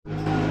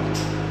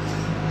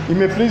You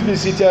may please be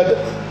seated.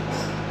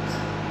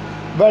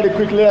 Very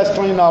quickly, let's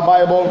turn in our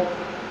Bible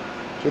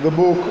to the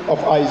book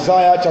of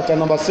Isaiah, chapter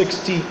number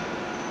 60.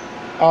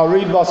 I'll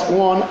read verse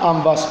 1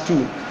 and verse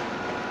 2.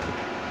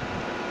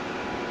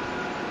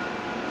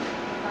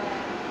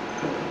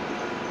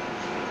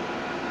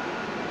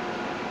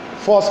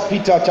 First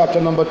Peter,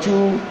 chapter number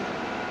 2.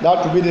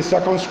 That will be the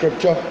second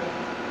scripture.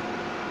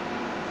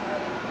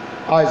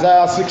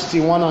 Isaiah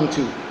 61 and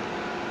 2.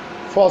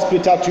 First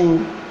Peter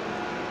 2,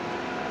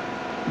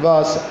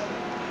 verse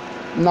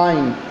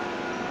 9.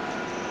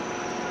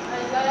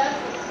 Isaiah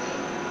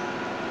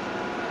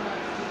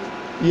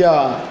 60.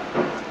 Yeah.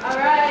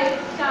 Arise,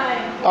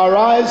 shine.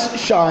 Arise,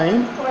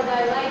 shine. For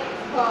thy light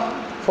is come.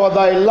 For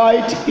thy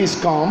light is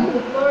come. The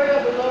glory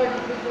of the Lord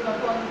is risen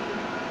upon thee.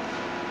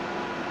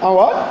 And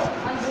what?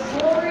 And the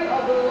glory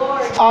of the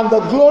Lord. And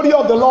the glory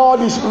of the Lord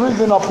is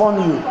risen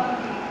upon you.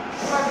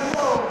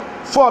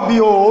 For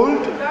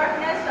behold,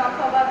 darkness shall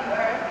cover the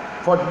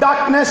earth. For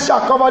darkness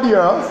shall cover the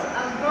earth,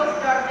 And gross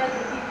darkness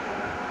the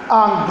people.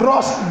 and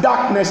gross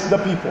darkness the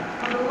people.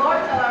 And the Lord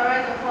shall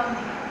arise upon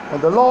thee. For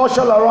the Lord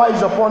shall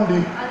arise upon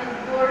thee, And his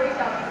glory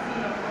shall be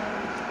seen upon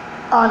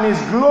and his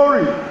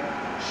glory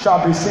shall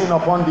be seen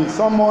upon thee. thee.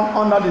 Someone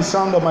under the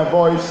sound of my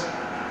voice,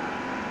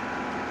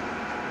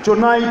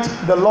 tonight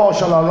the Lord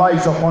shall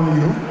arise upon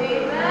you.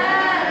 Amen.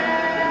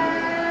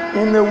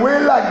 In a way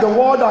like the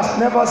world has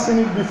never seen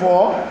it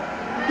before,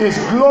 his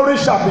glory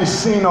shall be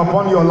seen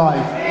upon your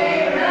life. Amen.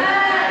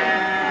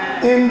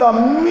 In the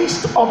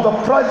midst of the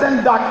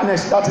present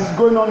darkness that is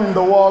going on in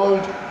the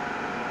world,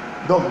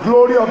 the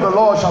glory of the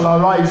Lord shall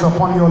arise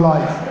upon your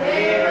life.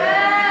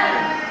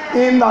 Amen.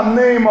 In the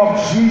name of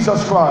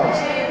Jesus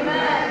Christ.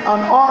 Amen.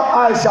 And all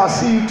eyes shall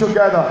see it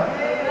together.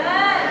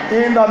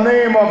 Amen. In the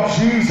name of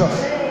Jesus.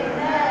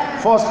 Amen.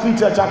 First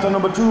Peter chapter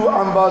number 2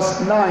 and verse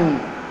 9.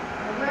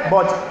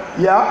 But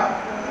you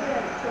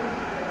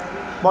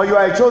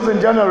are a chosen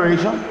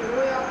generation,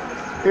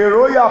 a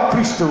royal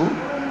priesthood,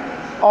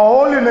 a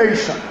holy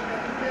nation,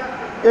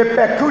 a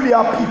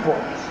peculiar people,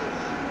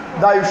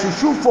 that you should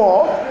show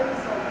forth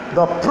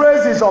the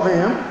praises of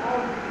him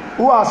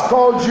who has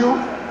called you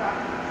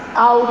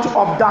out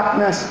of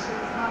darkness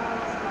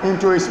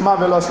into his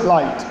marvelous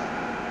light.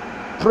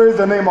 Praise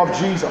the name of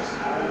Jesus.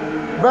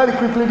 Very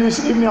quickly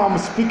this evening, I'm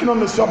speaking on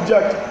the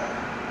subject,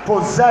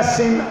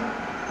 possessing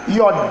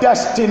your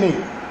destiny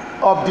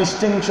of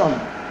distinction.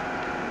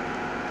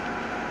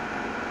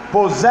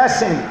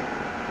 Possessing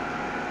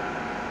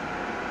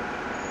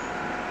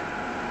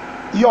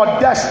your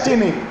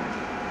destiny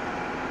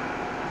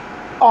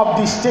of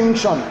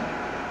distinction.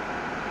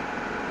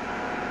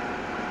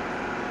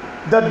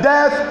 The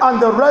death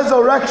and the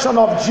resurrection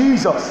of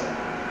Jesus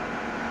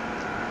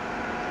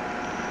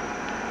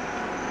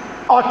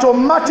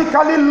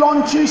automatically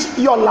launches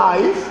your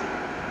life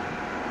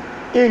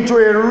into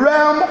a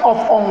realm of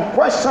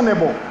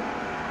unquestionable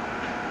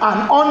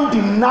and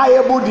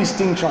undeniable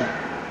distinction.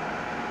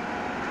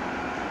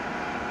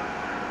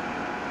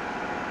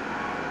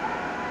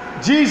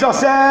 Jesus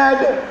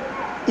said,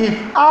 if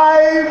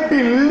I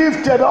be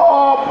lifted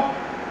up,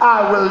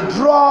 I will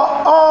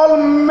draw all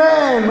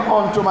men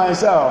unto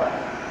myself.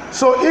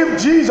 So if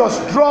Jesus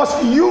draws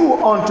you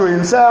unto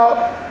himself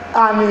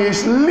and he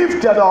is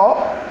lifted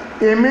up,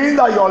 it means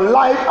that your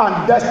life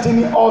and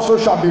destiny also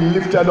shall be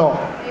lifted up.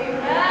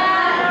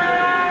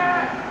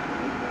 Amen.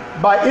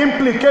 By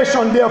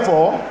implication,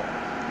 therefore,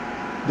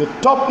 the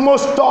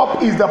topmost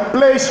top is the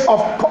place of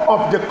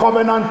the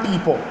covenant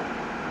people.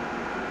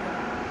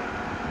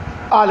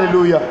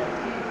 Hallelujah.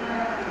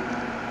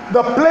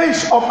 The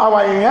place of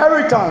our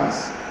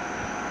inheritance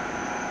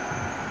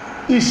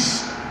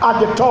is at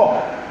the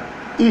top,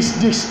 is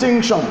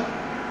distinction.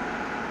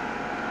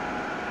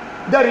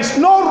 There is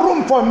no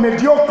room for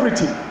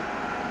mediocrity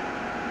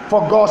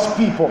for God's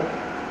people.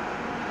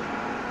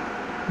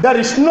 There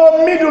is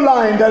no middle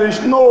line, there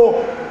is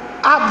no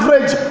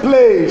average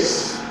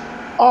place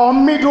or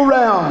middle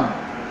realm.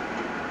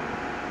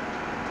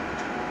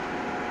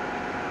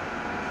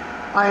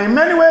 And in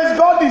many ways,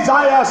 God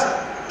desires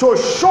to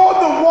show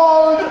the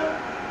world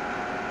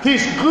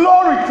his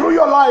glory through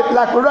your life,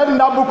 like we read in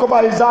that book of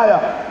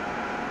Isaiah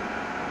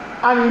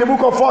and in the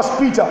book of First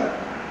Peter.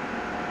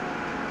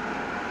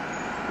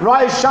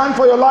 Rise, shine,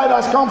 for your light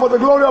has come, for the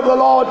glory of the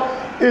Lord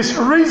is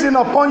risen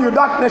upon you.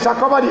 Darkness shall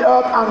cover the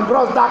earth, and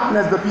gross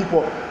darkness the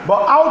people.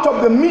 But out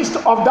of the midst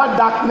of that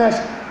darkness,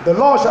 the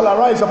Lord shall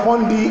arise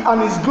upon thee,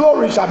 and his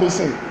glory shall be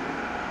seen.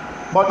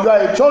 But you are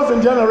a chosen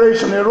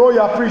generation, a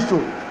royal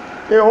priesthood,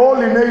 a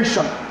holy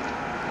nation,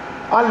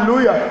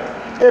 hallelujah,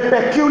 a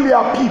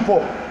peculiar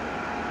people.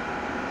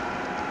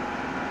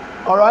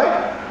 All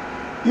right,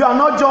 you are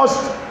not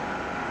just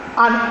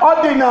an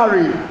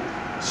ordinary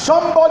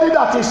somebody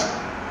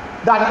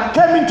that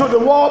came into the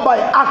world by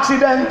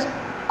accident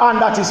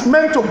and that is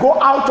meant to go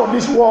out of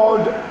this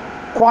world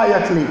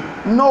quietly.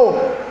 No,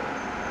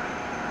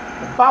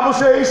 the Bible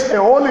says a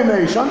holy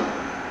nation,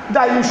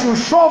 that you should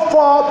show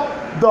forth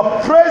the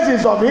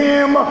praises of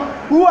him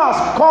who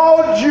has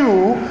called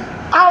you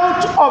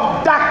out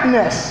of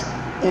darkness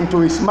into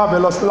his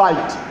marvelous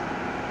light.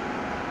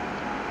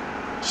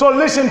 So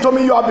listen to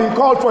me, you have been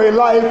called for a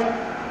life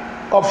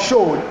of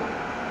show.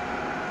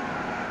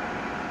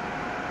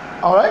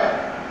 All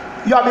right?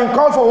 You have been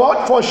called for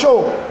what? For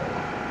show.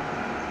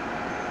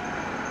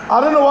 I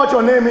don't know what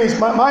your name is.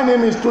 My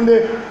name is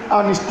Tunde,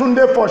 and it's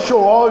Tunde for show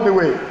all the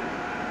way.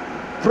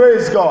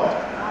 Praise God.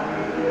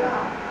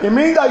 It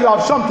means that you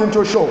have something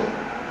to show.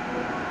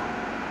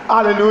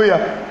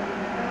 Hallelujah.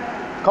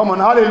 Come on,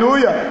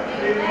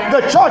 hallelujah.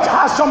 The church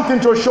has something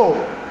to show.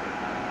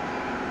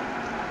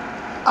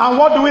 And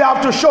what do we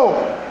have to show?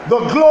 The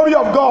glory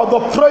of God,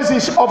 the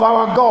praises of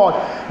our God.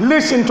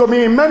 Listen to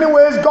me. In many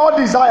ways, God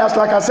desires,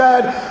 like I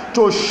said,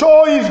 to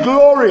show His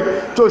glory,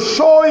 to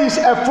show His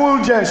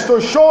effulgence, to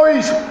show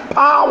His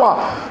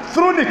power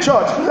through the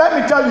church.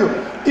 Let me tell you,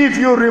 if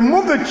you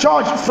remove the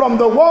church from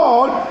the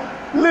world,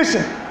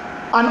 listen,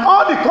 and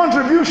all the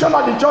contribution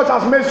that the church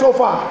has made so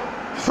far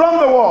from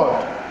the world,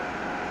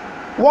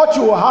 what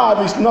you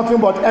have is nothing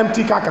but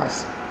empty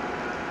carcass.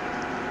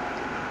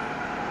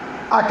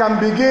 I can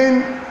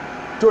begin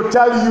to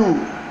tell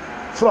you,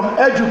 from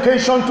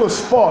education to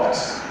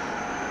sports.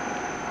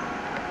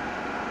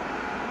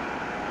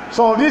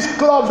 Some of these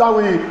clubs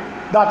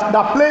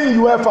that play in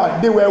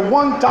UEFA, they were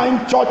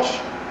one-time church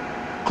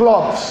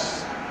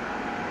clubs.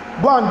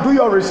 Go and do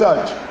your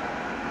research.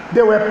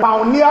 They were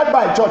pioneered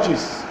by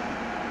churches.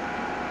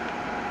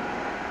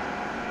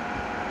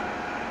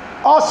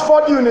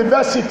 Oxford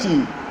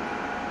University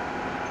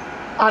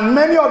and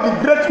many of the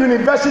great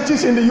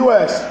universities in the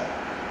US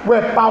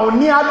were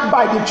pioneered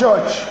by the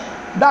church.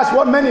 That's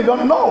what many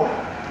don't know.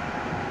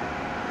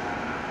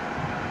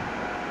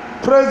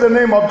 Praise the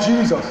name of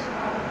Jesus.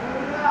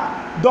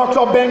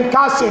 Dr. Ben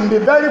Carson, the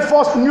very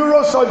first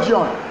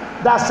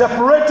neurosurgeon that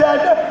separated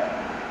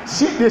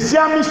the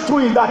Siamese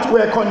twins that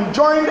were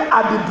conjoined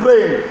at the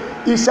brain,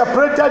 he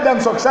separated them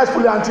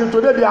successfully until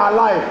today they are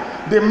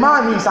alive. The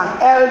man is an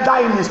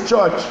elder in his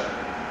church.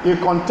 He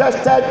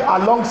contested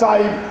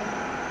alongside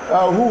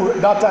who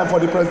that time for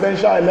the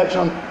presidential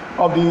election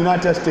of the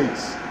United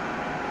States.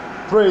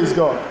 Praise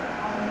God.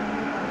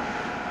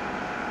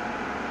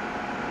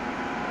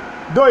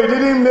 Though he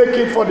didn't make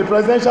it for the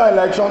presidential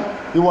election,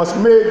 he was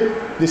made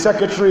the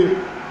Secretary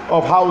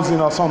of Housing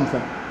or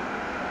something.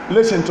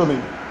 Listen to me.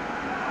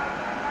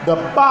 The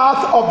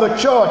birth of the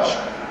church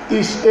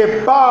is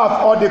a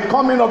birth, or the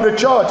coming of the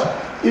church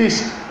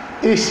is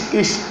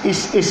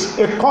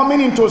a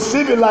coming into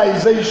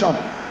civilization,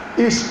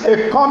 is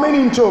a coming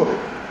into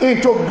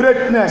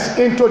greatness,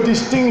 into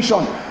distinction.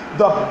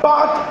 The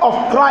birth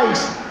of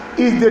Christ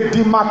is the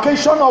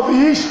demarcation of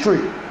history.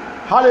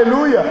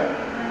 Hallelujah.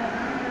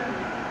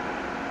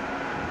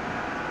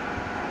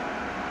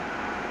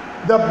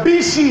 The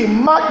BC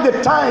marked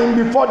the time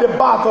before the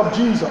birth of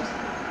Jesus.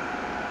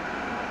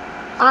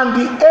 And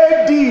the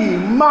AD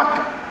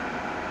marked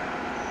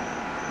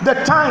the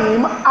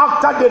time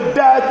after the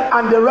death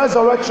and the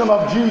resurrection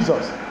of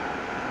Jesus.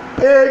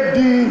 AD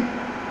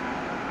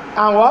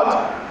and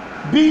what?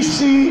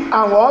 BC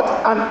and what?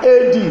 And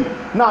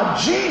AD. Now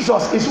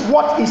Jesus is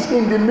what is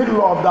in the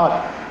middle of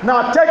that.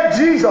 Now take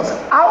Jesus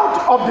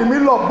out of the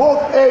middle of both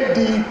AD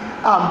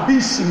and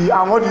BC,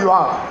 and what do you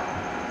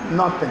have?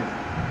 Nothing.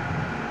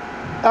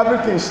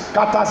 Everything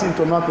scatters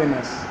into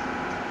nothingness.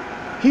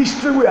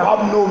 History will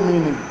have no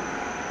meaning.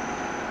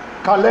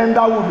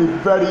 Calendar will be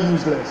very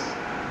useless.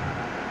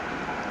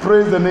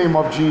 Praise the name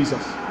of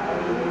Jesus.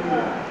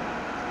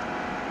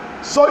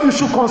 So you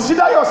should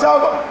consider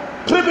yourself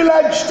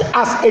privileged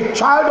as a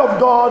child of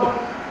God,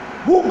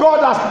 who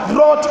God has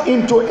brought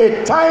into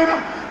a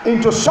time,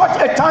 into such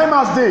a time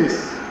as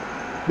this,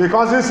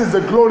 because this is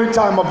the glory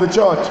time of the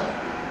church,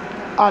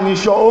 and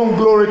it's your own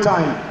glory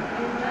time.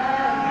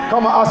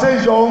 Come on, I say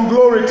it's your own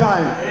glory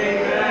time.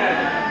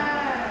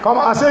 Amen. Come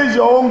on, I say it's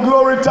your own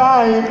glory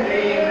time.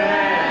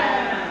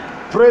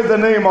 Amen. Praise the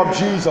name of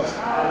Jesus.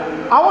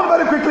 I want to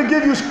very quickly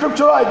give you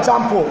scriptural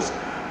examples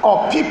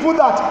of people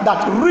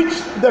that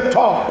reached the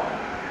top,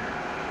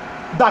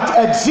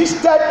 that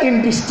existed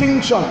in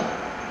distinction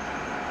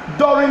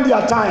during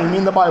their time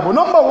in the Bible.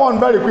 Number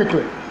one, very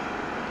quickly,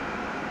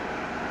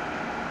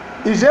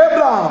 is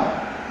Abraham.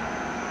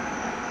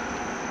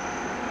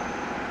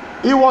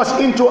 He was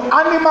into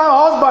animal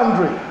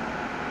husbandry.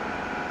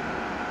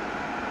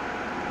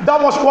 That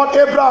was what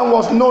Abraham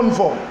was known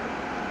for.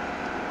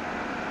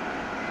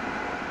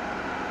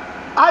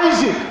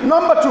 Isaac,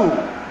 number two,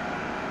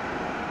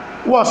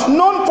 was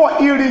known for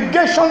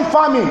irrigation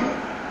farming.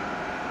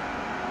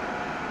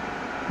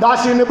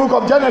 That's in the book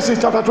of Genesis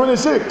chapter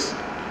 26.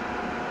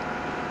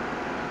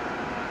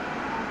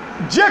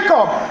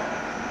 Jacob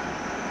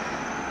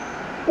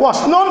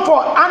was known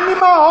for animal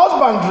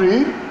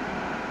husbandry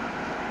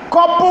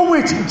coupled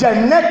with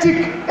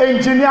genetic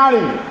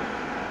engineering.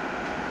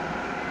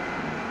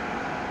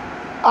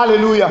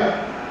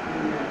 Hallelujah.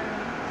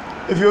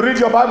 If you read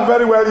your Bible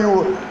very well,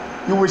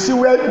 you will see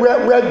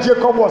where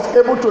Jacob was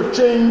able to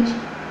change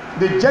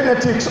the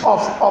genetics of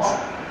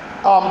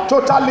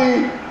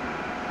totally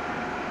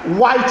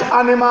white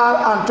animal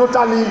and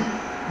totally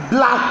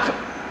black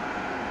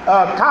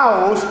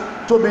cows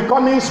to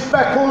becoming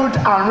speckled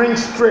and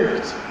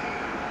ring-streaked.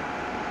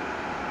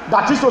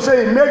 That is to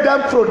say, he made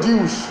them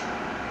produce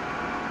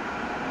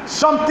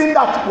something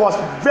that was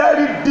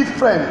very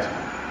different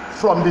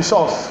from the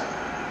source.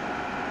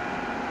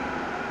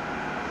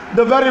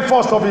 The very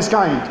first of his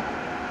kind.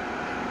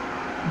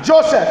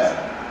 Joseph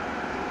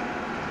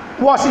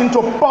was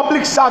into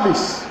public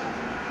service,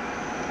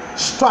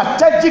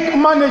 strategic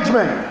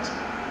management,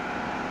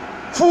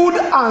 food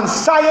and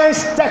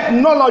science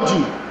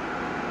technology.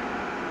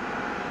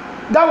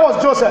 That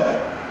was Joseph.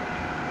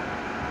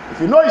 If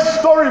you know his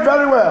story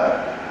very well,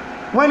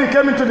 when he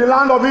came into the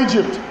land of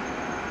Egypt,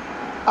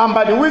 and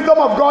by the wisdom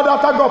of God,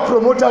 after God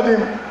promoted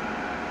him,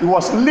 he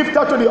was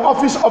lifted to the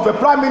office of a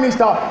prime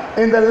minister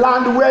in the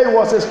land where he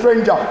was a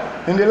stranger,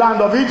 in the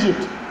land of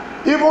Egypt.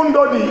 Even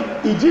though the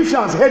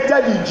Egyptians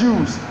hated the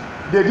Jews,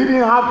 they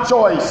didn't have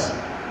choice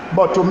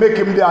but to make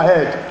him their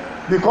head,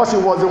 because he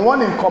was the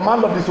one in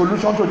command of the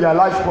solution to their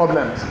life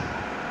problems.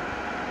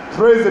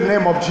 Praise the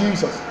name of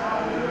Jesus.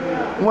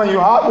 When you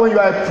are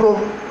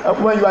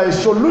a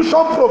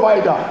solution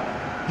provider,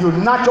 you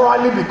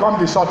naturally become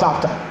the sought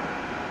after.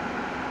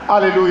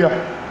 Hallelujah.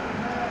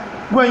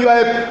 When you are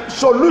a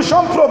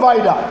solution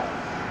provider,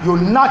 you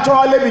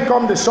naturally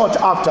become the sought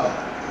after.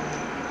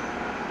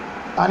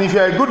 And if you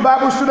are a good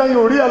Bible student,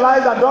 you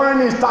realize that during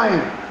his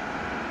time,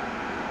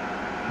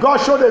 God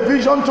showed a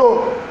vision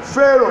to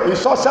Pharaoh. He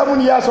saw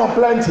 7 years of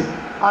plenty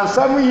and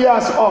 7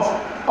 years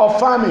of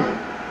famine.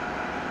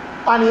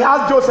 And he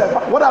asked Joseph,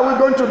 what are we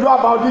going to do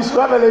about this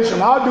revelation?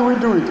 How do we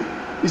do it?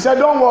 He said,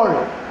 don't worry.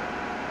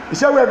 He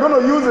said, we're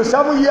going to use the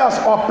 7 years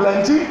of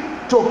plenty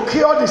to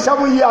cure the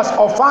 7 years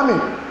of famine.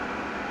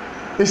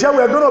 He said,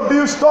 we're going to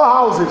build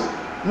storehouses.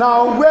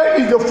 Now, where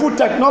is the food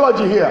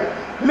technology here?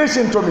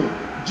 Listen to me.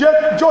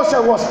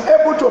 Joseph was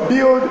able to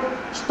build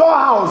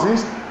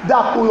storehouses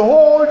that could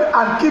hold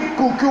and keep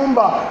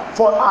cucumber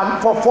for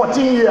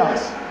 14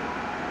 years.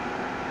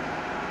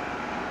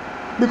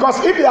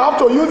 Because if they have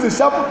to use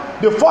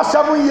the first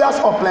 7 years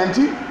of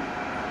plenty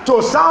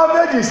to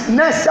salvage his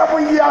next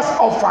 7 years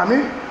of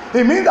famine,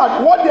 it means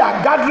that what they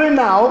are gathering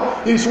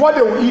now is what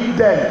they will eat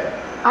then.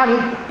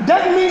 And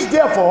that means,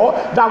 therefore,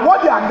 that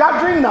what they are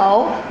gathering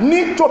now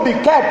need to be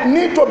kept,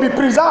 need to be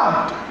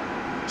preserved.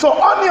 So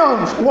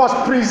onions was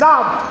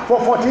preserved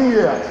for 14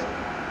 years.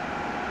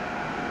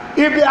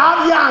 If they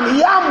have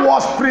yam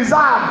was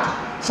preserved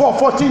for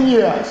 14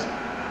 years.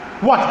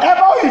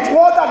 Whatever it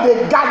was that they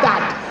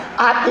gathered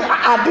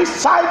at this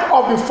side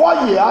of the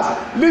 4 years,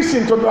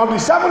 listen to me, of the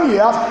 7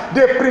 years,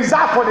 they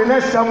preserve for the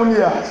next 7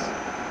 years.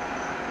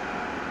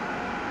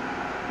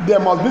 There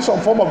must be some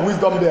form of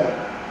wisdom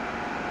there.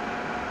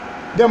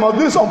 There must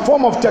be some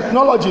form of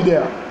technology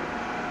there.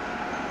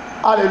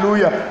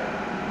 Hallelujah.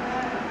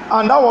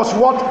 And that was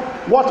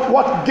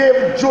what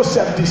gave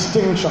Joseph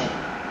distinction.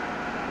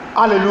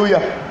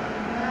 Hallelujah.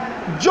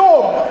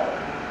 Job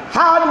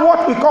had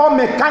what we call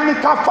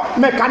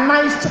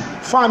mechanized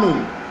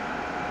farming.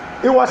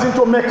 He was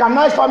into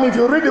mechanized farming. If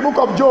you read the book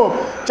of Job,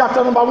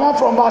 chapter number 1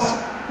 from verse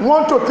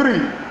 1 to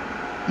 3,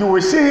 you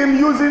will see him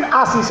using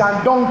asses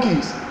and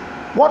donkeys,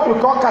 what we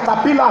call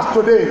caterpillars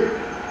today,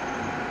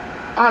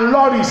 and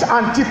lorries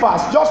and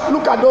tippers. Just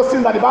look at those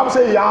things that the Bible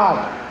says he had.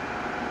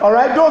 All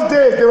right, those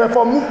days they were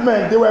for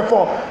movement. They were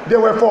for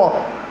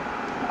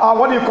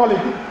what do you call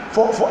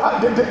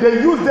it?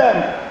 They used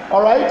them,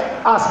 all right,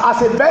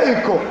 as a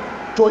vehicle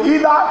to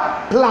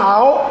either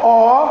plow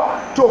or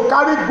to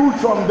carry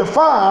goods from the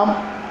farm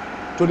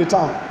to the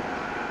town.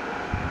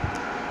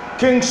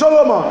 King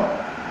Solomon.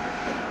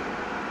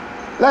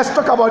 Let's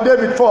talk about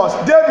David first.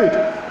 David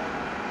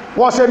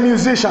was a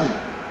musician.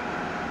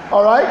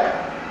 All right.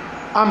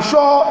 I'm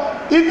sure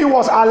if he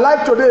was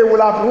alive today, he would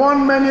have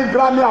won many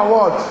Grammy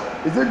awards.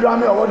 Is it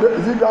Grammy award?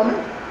 Is it Grammy?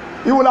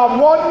 He would have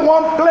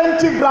won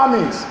plenty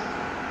Grammys.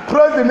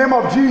 Praise the name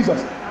of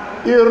Jesus.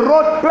 He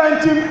wrote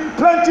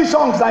plenty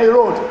songs that he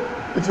wrote.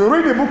 If you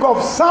read the book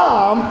of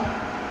Psalm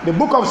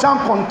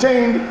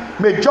contained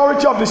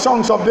majority of the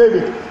songs of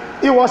David.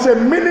 He was a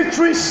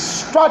military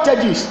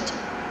strategist.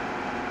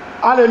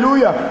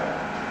 Hallelujah.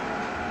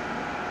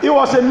 He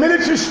was a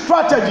military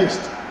strategist.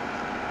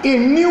 He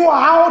knew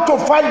how to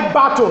fight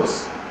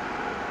battles.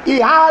 He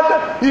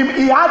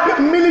had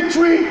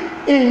military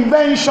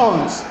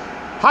inventions.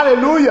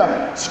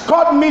 Hallelujah.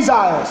 Scud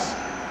missiles,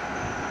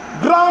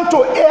 ground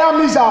to air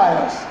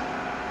missiles,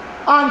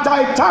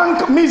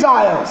 anti-tank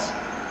missiles.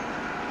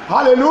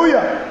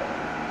 Hallelujah.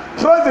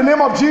 Praise the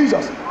name of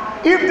Jesus.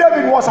 If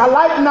David was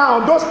alive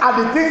now, those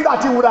are the things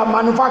that he would have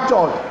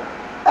manufactured.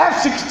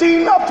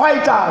 F-16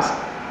 fighters,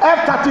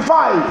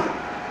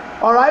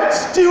 F-35, all right,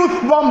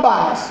 stealth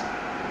bombers.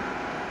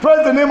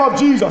 Praise the name of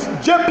Jesus.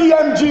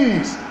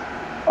 JPMGs.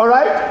 All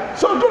right.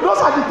 So those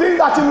are the things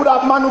that he would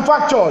have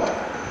manufactured.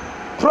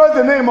 Praise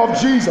the name of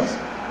Jesus.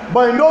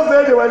 But in those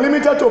days, they were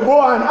limited to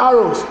bow and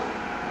arrows.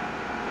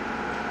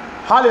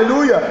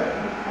 Hallelujah.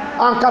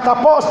 And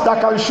catapults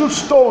that can shoot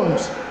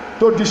stones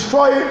to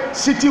destroy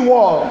city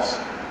walls.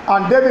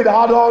 And David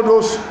had all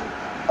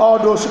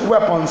those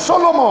weapons.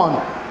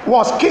 Solomon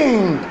was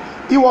king.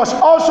 He was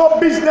also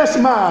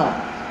businessman.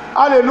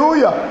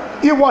 Hallelujah.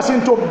 He was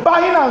into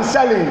buying and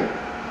selling.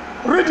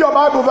 Read your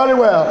Bible very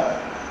well.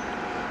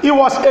 He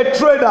was a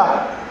trader.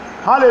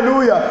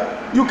 Hallelujah.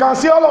 You can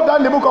see all of that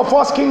in the book of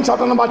 1 Kings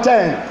chapter number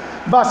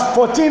 10, verse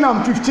 14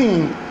 and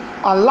 15.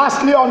 And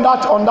lastly on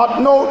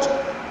that note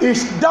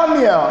is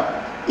Daniel.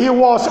 He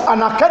was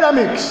an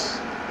academic.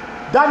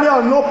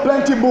 Daniel know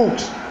plenty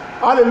books.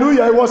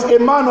 Hallelujah. He was a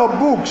man of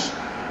books.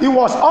 He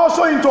was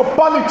also into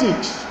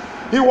politics.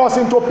 He was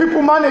into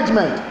people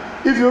management.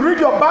 If you read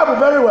your Bible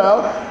very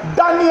well,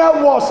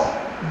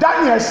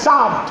 Daniel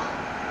served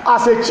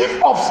as a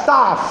chief of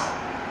staff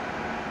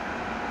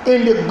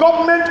in the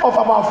government of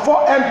about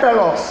 4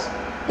 emperors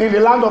in the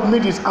land of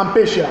Medes and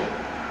Persia.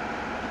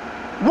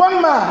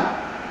 One man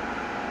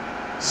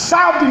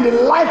served in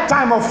the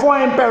lifetime of 4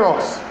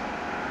 emperors,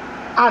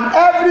 and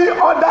every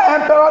other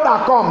emperor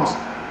that comes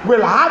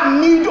will have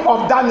need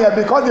of Daniel,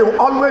 because they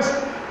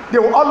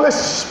will always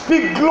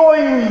speak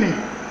glowingly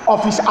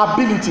of his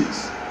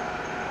abilities.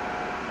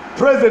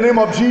 Praise the name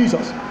of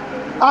Jesus.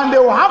 And they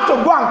will have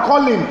to go and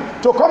call him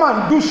to come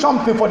and do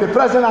something for the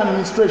present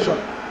administration.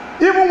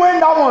 Even when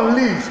that one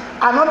leaves,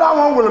 another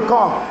one will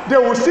come. They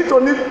will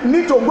still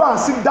need to go and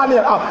seek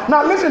Daniel out.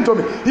 Now listen to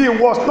me. He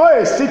was not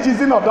a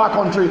citizen of that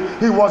country.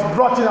 He was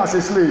brought in as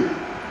a slave.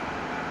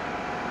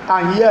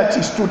 And yet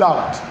he stood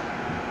out.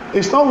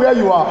 It's not where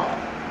you are.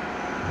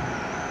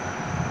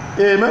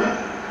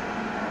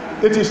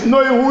 Amen. It is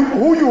knowing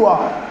who you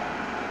are.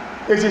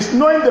 It is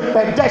knowing the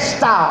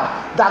pedestal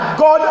that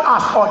God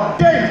has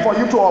ordained for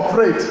you to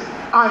operate.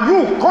 And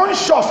you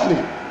consciously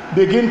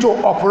begin to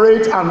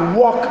operate and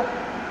walk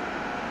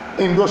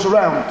in those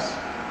realms,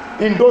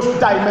 in those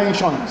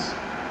dimensions.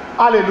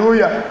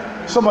 Hallelujah.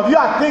 Some of you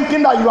are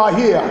thinking that you are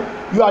here,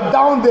 you are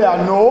down there.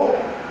 No,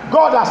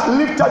 God has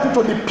lifted you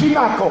to the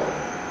pinnacle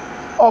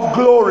of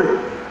glory.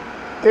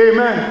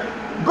 Amen.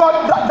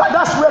 God,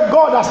 that's where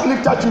God has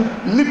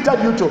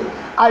lifted you to.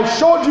 I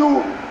showed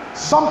you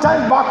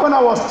sometime back when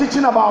I was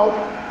teaching about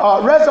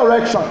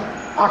resurrection,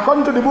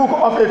 according to the book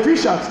of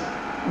Ephesians,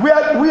 where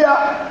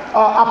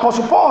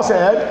Apostle Paul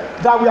said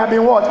that we have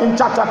been what? In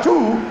chapter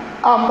 2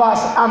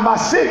 and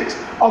verse 6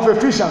 of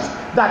Ephesians,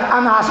 that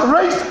and has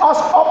raised us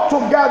up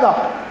together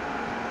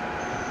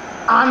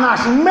and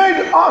has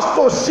made us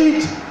to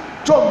sit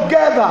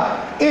together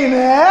in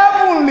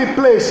heavenly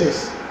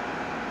places.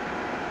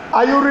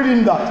 Are you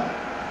reading that?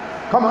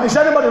 Come on, is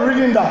anybody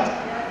reading that?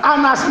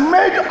 And has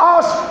made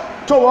us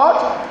to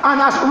what?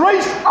 And has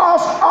raised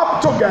us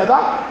up together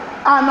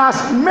and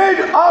has made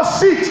us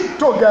sit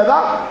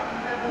together.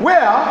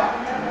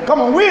 Where? Come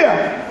on,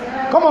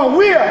 where? Come on,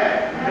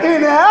 where?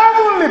 In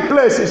heavenly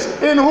places.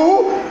 In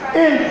who?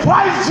 In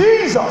Christ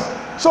Jesus.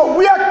 So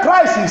where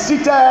Christ is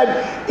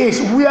seated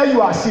is where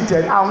you are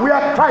seated, and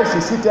where Christ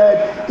is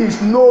seated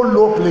is no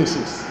low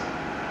places.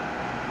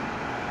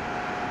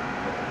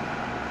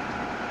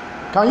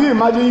 Can you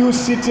imagine you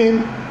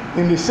sitting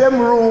in the same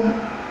room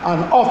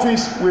and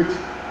office with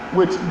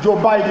Joe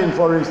Biden,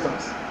 for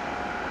instance?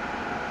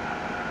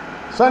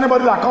 So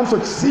anybody that comes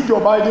to see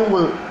Joe Biden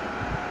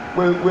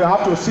will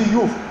have to see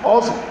you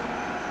also,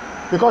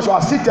 because you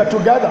are seated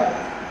together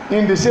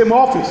in the same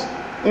office,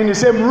 in the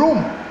same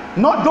room,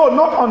 not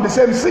on the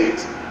same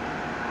seat.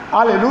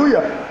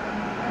 Hallelujah.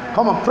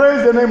 Come on,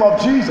 praise the name of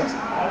Jesus.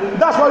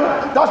 That's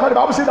why the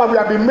Bible says that we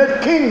have been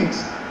made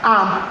kings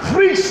and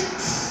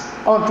priests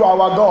unto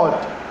our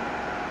God.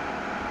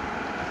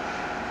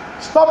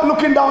 Stop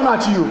looking down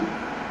at you.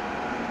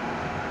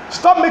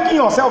 Stop making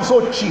yourself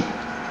so cheap.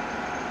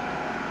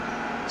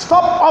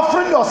 Stop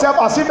offering yourself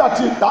as if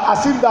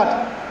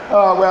that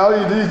well,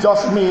 it is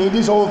just me,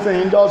 this whole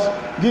thing, just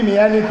give me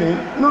anything.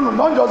 No,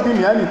 don't just give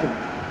me anything.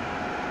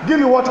 Give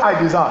me what I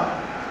deserve.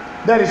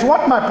 That is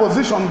what my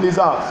position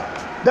deserves.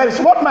 That is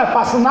what my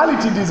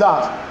personality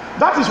deserves.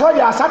 That is why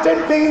there are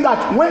certain things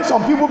that when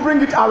some people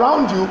bring it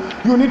around you,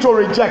 you need to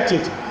reject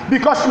it,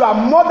 because you are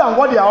more than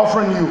what they are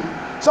offering you.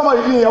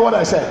 Somebody didn't hear what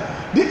I said.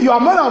 You are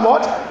more than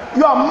what?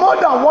 You are more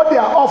than what they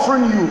are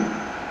offering you.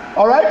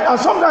 All right? And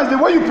sometimes the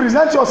way you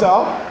present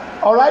yourself,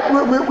 all right,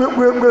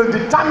 will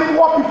determine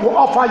what people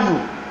offer you.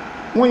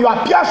 When you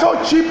appear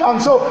so cheap and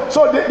so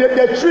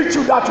they treat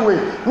you that way.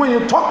 When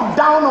you talk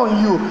down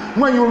on you,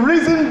 when you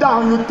reason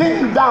down, you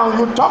think down,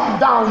 you talk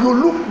down, you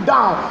look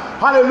down.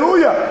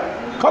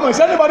 Hallelujah. Come on, is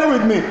anybody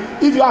with me?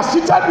 If you are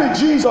seated with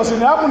Jesus in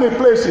heavenly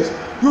places,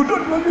 you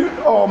don't.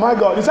 Oh my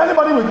God, is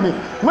anybody with me?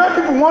 When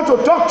people want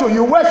to talk to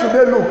you, where should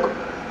they look?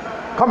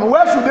 Come on,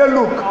 where should they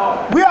look?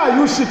 Where are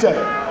you seated?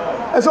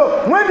 And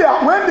so when they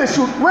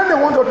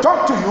want to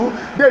talk to you,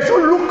 they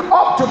should look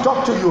up to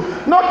talk to you,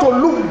 not to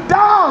look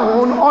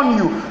down on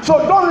you. So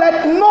don't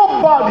let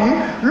nobody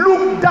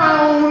look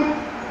down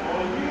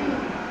on you,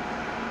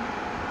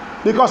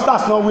 because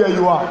that's not where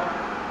you are.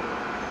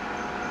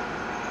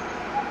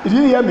 You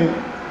didn't hear me?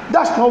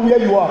 That's not where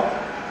you are.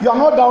 You are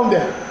not down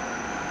there.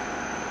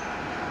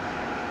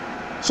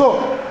 So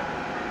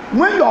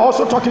when you are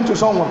also talking to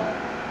someone,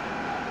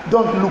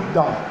 don't look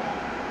down.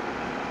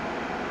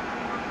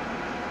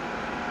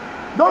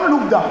 Don't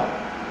look down.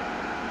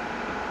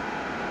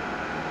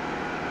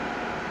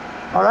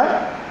 All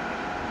right?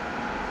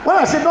 When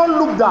I say don't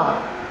look down,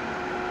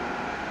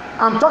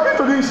 I'm talking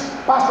to this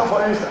pastor,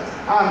 for instance.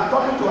 I'm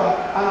talking to her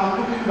and I'm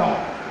looking down.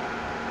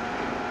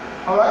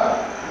 All right?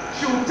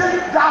 She will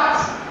take that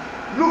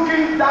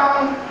looking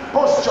down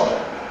posture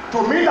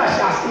to mean that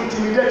she has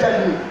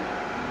intimidated me.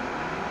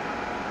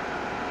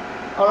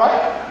 All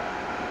right?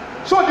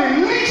 So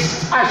the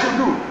least I should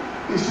do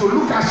is to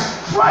look her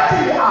straight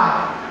in the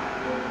eye.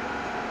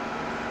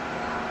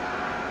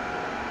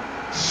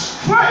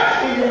 Straight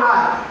in the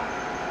eye.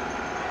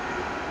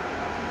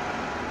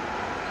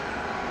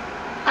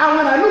 And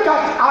when I look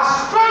at her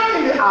straight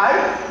in the eye,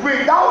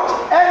 without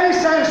any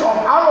sense of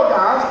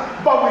arrogance,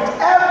 but with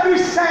every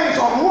sense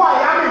of who I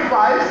am in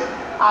Christ,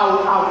 I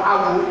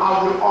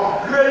will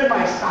upgrade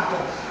my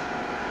status.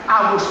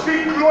 I will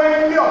speak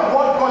glowingly of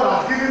what God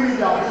has given me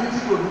the ability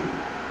to do.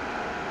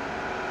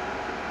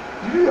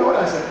 Did you hear what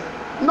I said?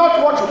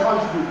 Not what you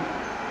can't do.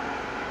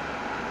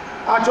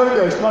 Actually,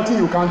 there is nothing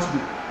you can't do.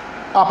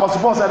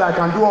 Apostle Paul said, I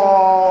can do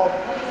all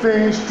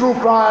things through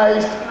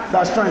Christ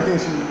that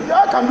strengthens me.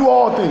 Yeah, I can do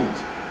all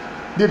things.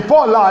 Did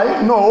Paul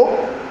lie? No.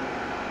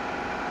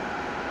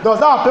 Does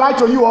that apply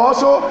to you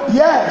also?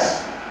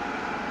 Yes.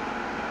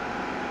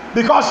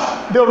 Because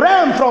the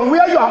realm from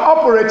where you are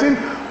operating,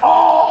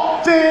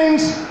 all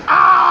things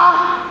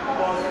are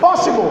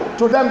possible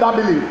to them that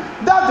believe.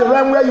 That's the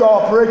realm where you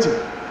are operating.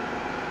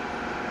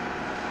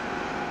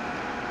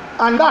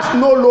 And that's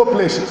no low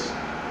places.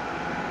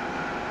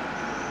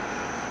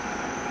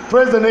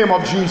 Praise the name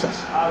of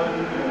Jesus.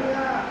 Hallelujah.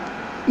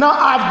 Now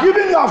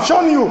I've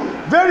shown you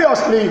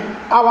variously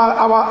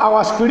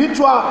our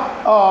spiritual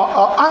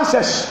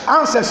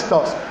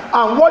ancestors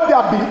and what they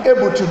have been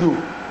able to do.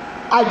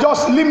 I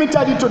just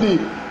limited it to the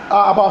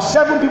about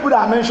 7 people that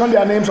I mentioned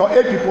their names, or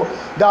 8 people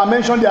that I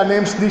mentioned their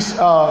names this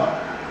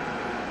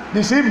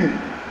evening.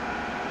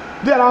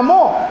 There are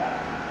more,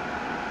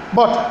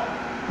 but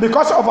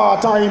because of our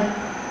time,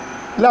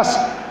 let's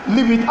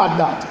leave it at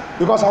that,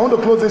 because I want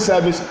to close this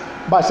service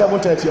by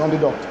 7:30 on the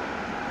dot.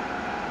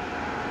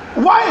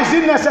 Why is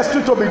it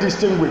necessary to be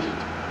distinguished?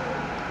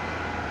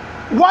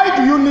 Why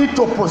do you need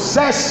to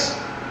possess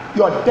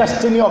your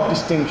destiny of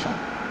distinction?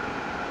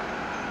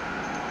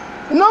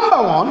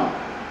 Number 1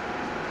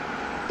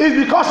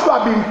 is because you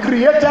have been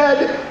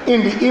created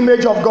in the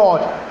image of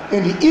God,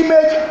 in the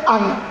image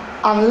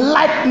and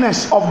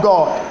likeness of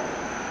God.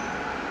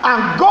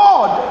 And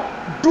God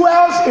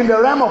dwells in the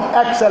realm of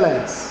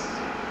excellence.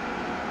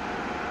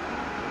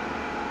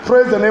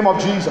 Praise the name of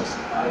Jesus.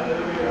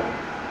 Hallelujah.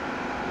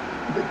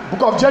 The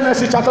book of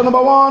Genesis chapter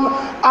number 1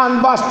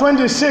 and verse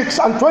 26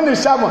 and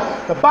 27.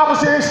 The Bible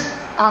says,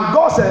 and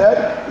God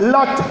said,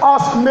 let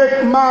us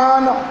make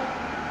man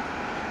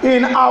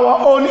in our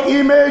own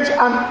image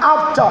and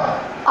after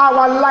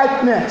our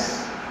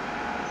likeness.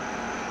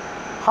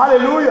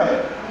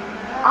 Hallelujah.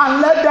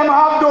 And let them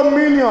have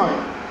dominion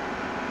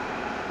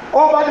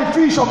over the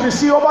fish of the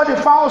sea, over the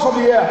fowls of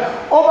the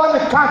air, over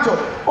the cattle,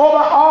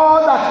 over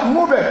all that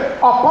moveth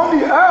upon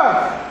the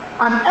earth,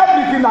 and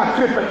everything that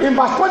creepeth. In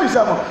verse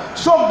 27,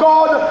 so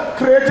God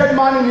created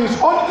man in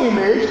his own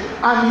image,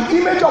 and the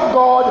image of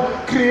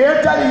God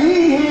created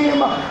he him,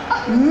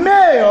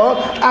 male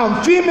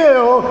and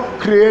female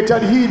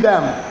created he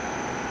them.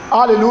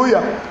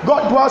 Hallelujah.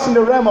 God dwells in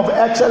the realm of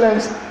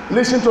excellence.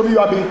 Listen to me, you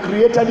have been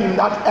created in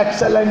that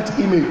excellent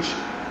image.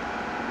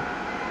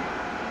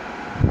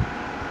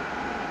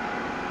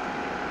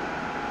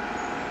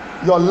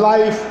 Your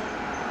life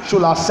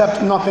should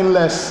accept nothing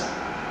less.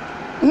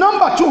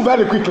 Number 2,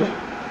 very quickly.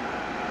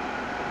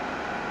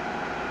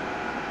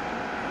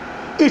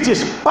 It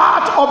is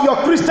part of your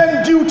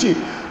Christian duty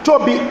to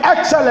be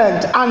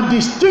excellent and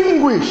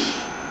distinguished.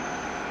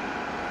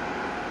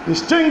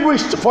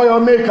 Distinguished for your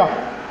Maker.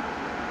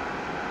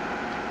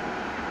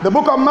 The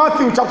book of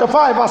Matthew chapter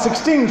 5 verse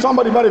 16.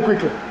 Somebody very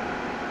quickly.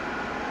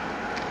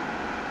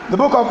 The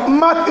book of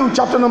Matthew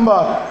chapter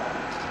number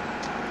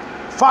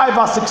 5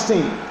 verse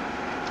 16.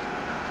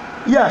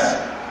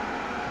 Yes.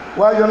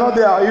 Well, you're not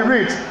there. He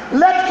reads,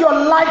 let your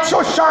light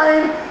so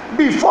shine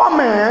before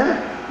men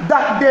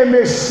that they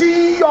may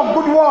see your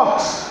good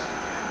works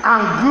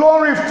and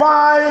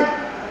glorify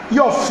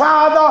your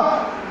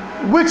Father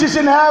which is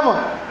in heaven.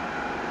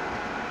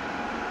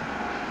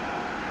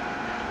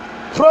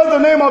 Praise the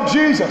name of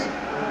Jesus.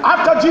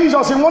 After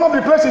Jesus in one of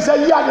the places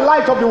said, ye are the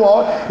light of the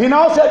world, he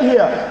now said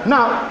here,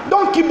 now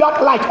don't keep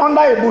that light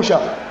under a bushel.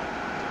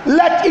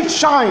 Let it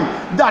shine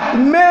that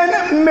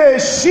men may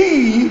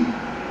see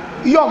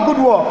your good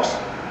works.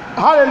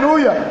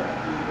 Hallelujah.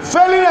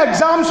 Failing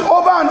exams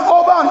over and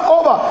over and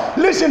over,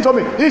 listen to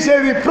me, it's a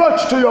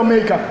reproach to your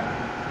Maker.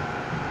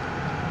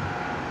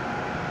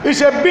 It's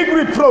a big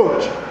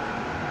reproach.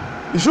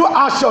 You should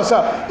ask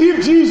yourself,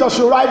 if Jesus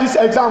should write this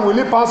exam, will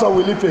he pass or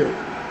will he fail?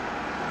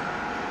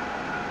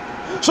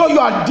 So you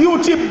are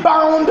duty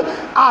bound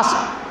as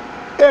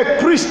a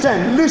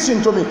Christian,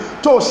 listen to me,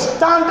 to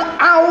stand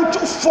out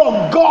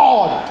for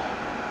God.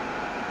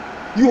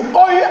 You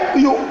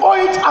owe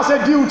it as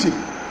a duty.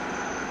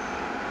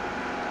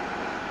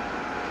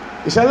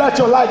 He said, let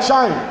your light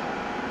shine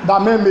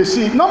that men may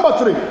see. Number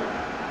 3.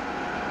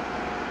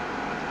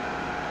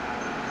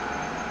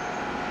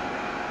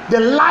 the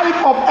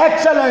life of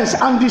excellence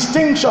and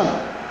distinction.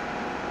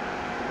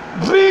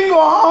 Bring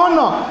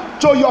honor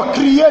to your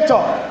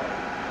Creator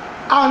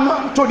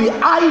and to the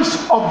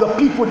eyes of the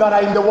people that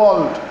are in the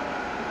world.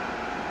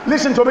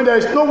 Listen to me, there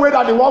is no way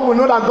that the world will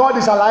know that God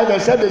is alive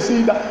except they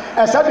see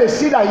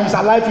that He is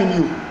alive in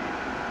you.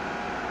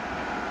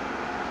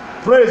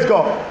 Praise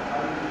God.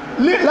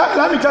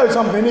 Let me tell you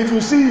something. If you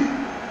see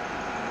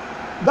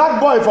that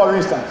boy, for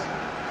instance,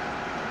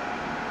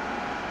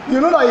 you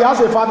know that he has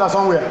a father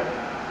somewhere,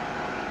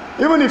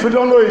 even if you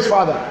don't know his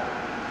father.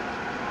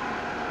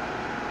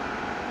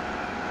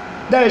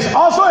 There is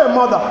also a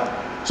mother.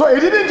 So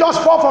it didn't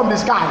just fall from the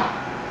sky.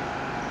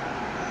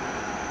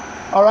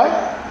 All right?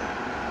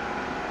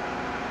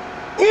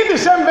 In the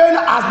same vein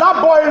as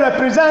that boy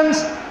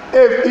represents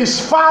his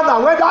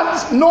father, whether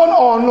it's known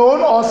or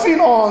unknown, or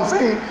seen or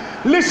unseen,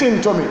 listen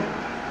to me.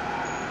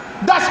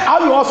 That's how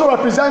you also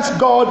represent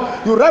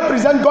God. You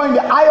represent God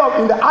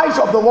in the eyes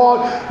of the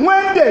world.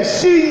 When they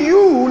see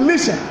you,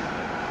 listen.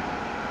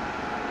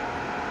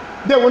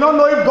 They will not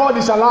know if God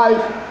is alive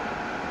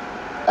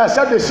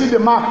except they see the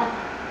mark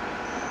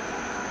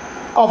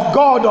of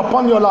God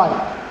upon your life.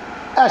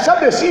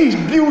 Except they see His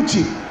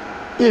beauty,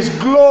 His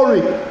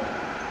glory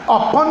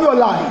upon your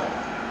life,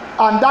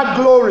 and that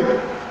glory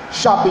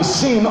shall be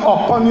seen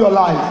upon your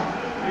life.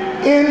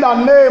 In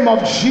the name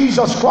of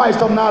Jesus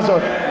Christ of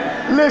Nazareth.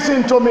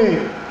 Listen to me.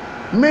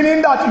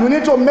 Meaning that you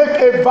need to make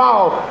a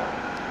vow.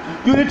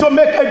 You need to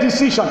make a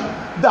decision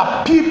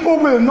that people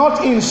will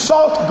not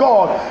insult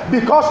God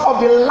because of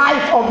the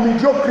life of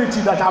mediocrity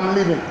that I'm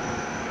living.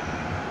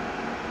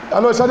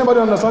 Hello, is anybody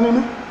understanding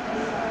me?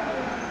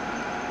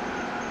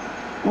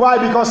 Why?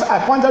 Because I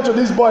pointed to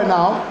this boy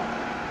now.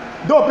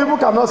 Though people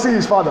cannot see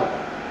his father,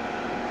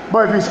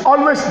 but if he's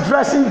always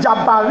dressing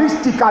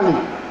jabbaristically,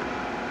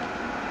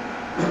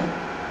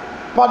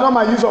 pardon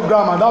my use of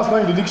grammar, that's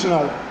not in the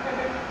dictionary.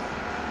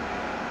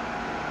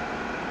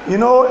 You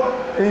know,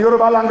 in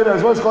Yoruba language,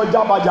 there's what's called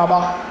jabba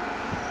jabba.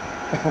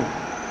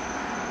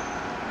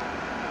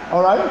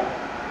 All right?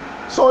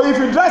 So if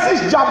he dresses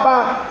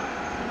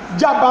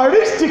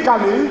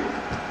jabbaristically,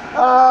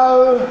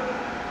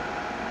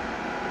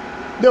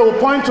 they will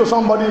point to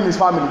somebody in his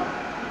family.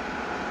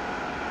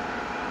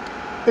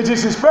 It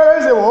is his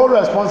parents they will hold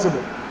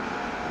responsible.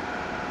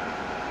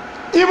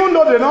 Even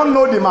though they don't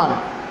know the man.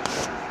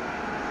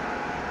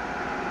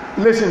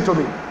 Listen to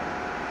me.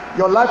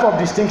 Your life of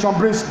distinction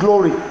brings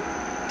glory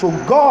to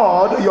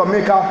God, your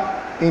maker,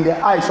 in the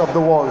eyes of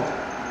the world.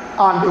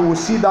 And they will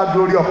see that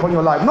glory upon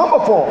your life. Number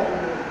four.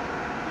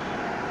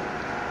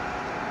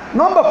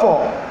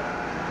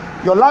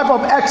 Your life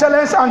of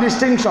excellence and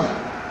distinction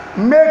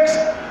make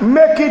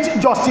it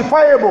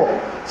justifiable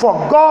for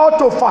God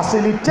to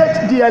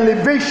facilitate the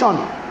elevation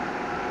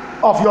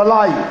of your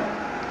life.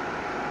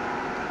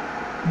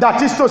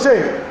 That is to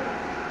say,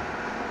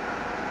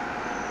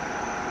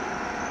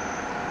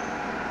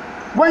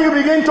 when you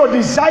begin to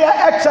desire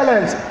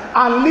excellence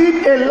and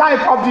live a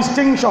life of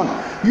distinction,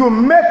 you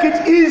make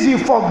it easy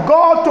for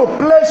God to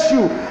place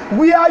you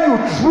where you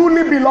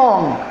truly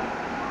belong.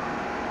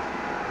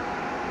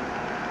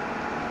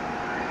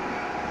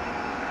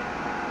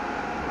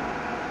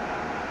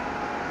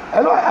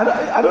 I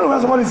don't know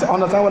when somebody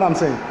understand what I'm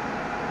saying.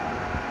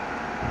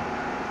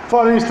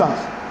 For instance,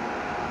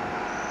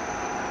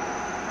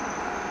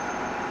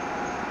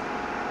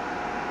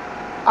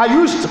 I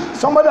used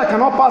somebody that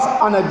cannot pass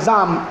an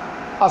exam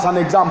as an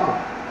example.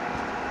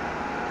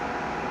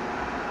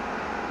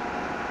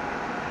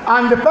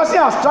 And the person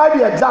has tried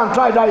the exam,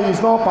 tried that, he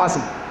is not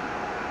passing.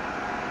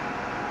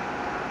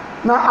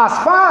 Now, as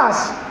far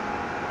as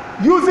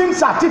using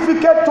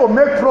certificate to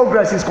make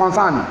progress is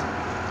concerned,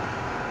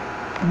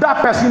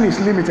 that person is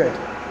limited.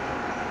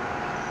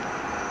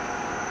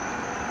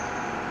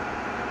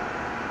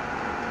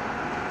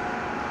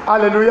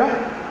 Hallelujah.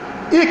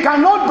 He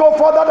cannot go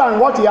further than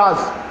what he has.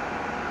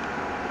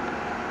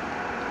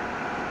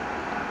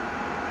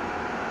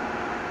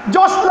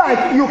 Just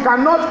like you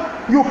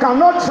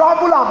cannot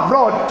travel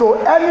abroad to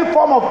any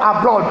form of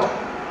abroad.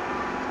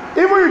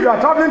 Even if you are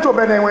traveling to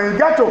Benin, when you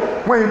get to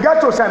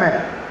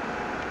Seme,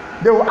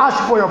 they will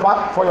ask for your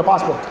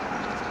passport.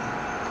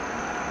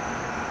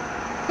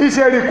 It's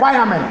a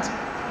requirement.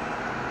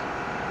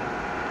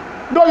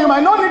 Though you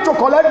might not need to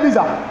collect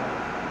visa.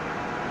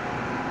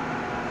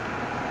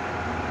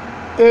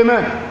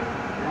 Amen.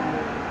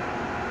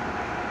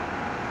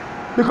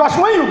 Because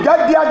when you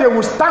get there, they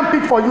will stamp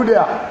it for you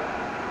there.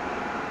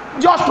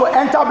 Just to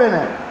enter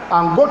Benin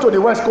and go to the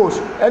West Coast,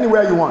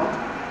 anywhere you want.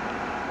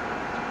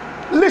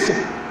 Listen.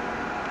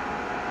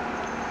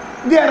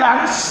 There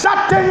are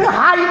certain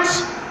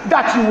heights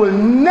that you will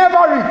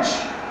never reach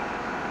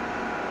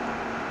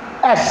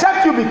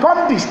except you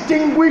become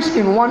distinguished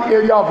in one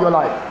area of your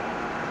life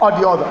or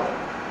the other.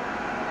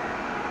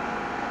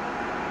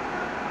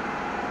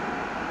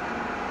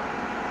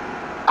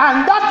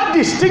 And that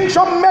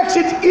distinction makes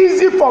it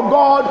easy for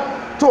God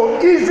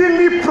to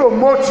easily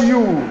promote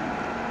you.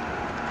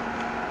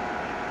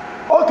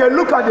 Okay,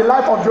 look at the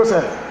life of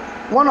Joseph,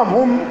 one of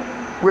whom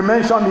we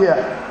mentioned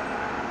here.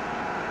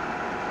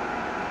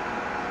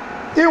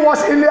 He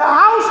was in the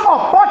house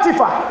of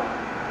Potiphar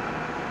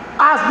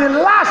as the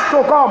last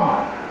to come.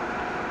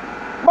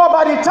 But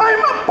by the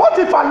time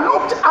Potiphar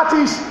looked at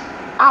his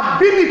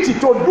ability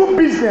to do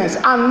business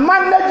and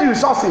manage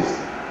resources,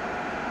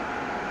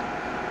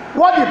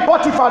 what did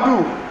Potiphar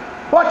do?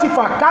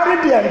 Potiphar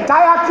carried the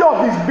entirety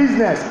of his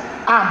business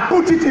and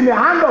put it in the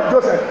hand of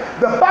Joseph.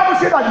 The Bible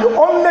said that the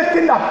only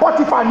thing that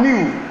Potiphar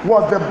knew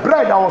was the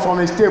bread that was on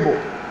his table.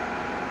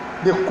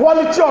 The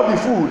quality of the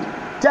food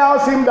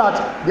tells him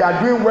that they are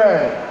doing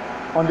well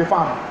on the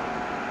farm.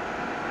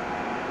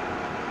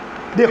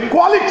 The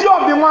quality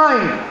of the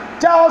wine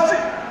tells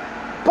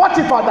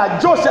Potiphar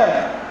that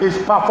Joseph is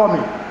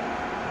performing.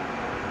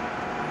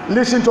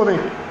 Listen to me.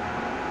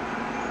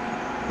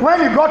 When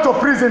he got to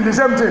prison, the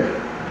same thing.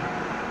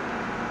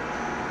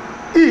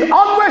 He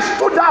always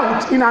stood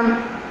out in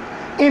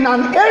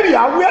an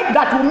area where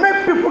that will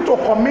make people to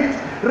commit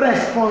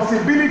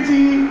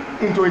responsibility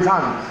into his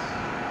hands.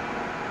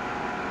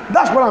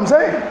 That's what I'm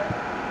saying.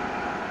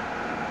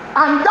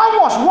 And that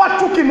was what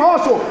took him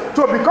also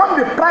to become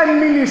the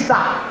prime minister.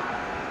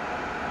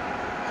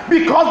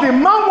 Because the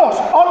man was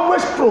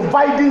always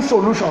providing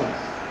solutions.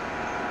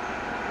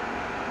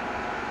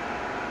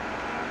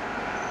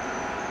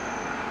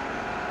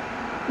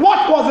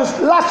 What was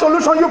the last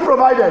solution you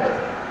provided?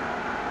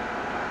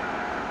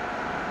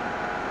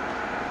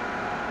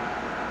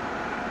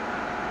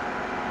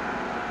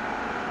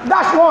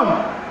 That's one.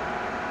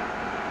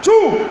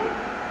 Two,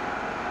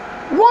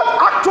 what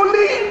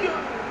actually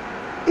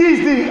is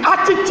the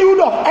attitude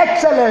of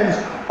excellence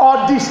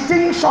or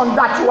distinction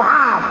that you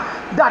have,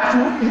 that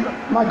you,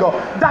 my God,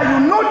 that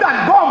you know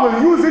that God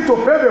will use it to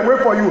pave a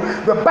way for you?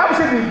 The Bible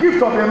says the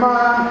gift of a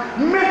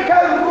man make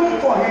a room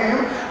for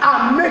him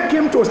and make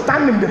him to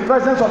stand in the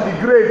presence of the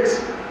great.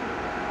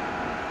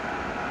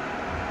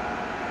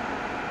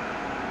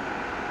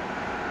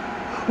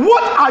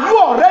 What are you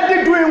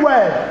already doing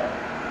well?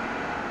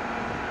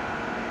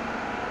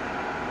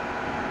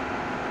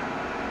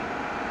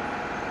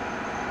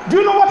 Do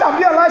you know what I've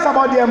realized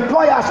about the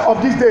employers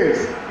of these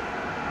days?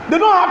 They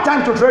don't have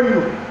time to train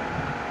you.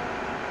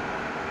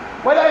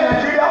 Whether in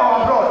Nigeria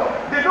or abroad,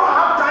 they don't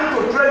have time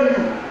to train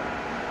you.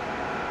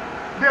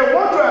 They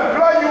want to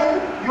employ you,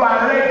 you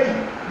are ready.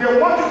 They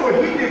want you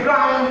to hit the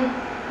ground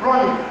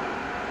running.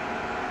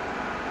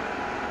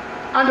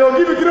 And they will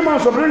give you 3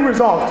 months to bring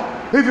results.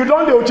 If you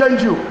don't, they will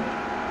change you.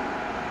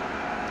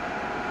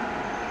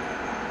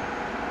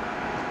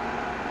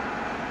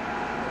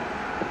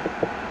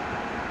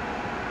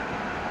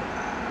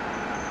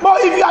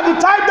 But if you are the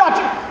type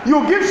that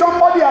you give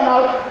somebody an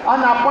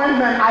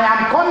appointment, I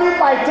am coming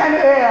by 10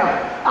 a.m.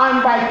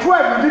 and by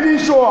 12 you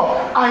didn't show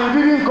up and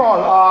you didn't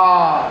call.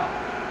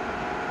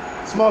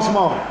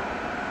 Small.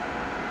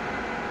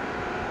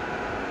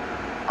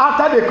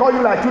 After they call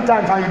you like 2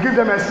 times and you give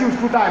them excuse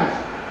 2 times,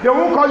 they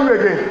won't call you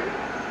again.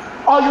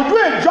 Or you do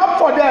a job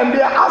for them,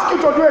 they ask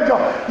you to do a job.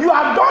 You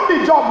have done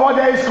the job, but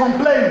there is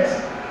complaint.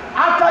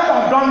 After you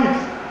have done it,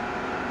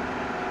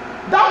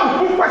 that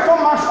will put question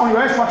marks on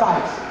your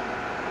expertise.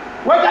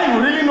 Whether you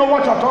really know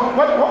what you're talking,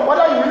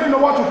 whether you really know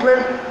what to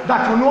claim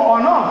that you know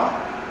or not.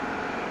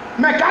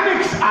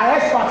 Mechanics are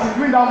experts in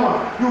doing that one.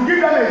 You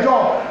give them a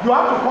job, you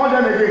have to call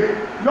them again.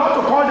 You have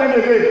to call them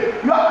again.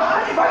 If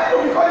I need to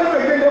be calling you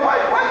again, why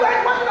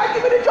did I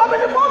give you the job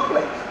in the first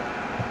place?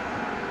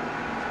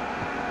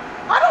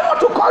 I don't want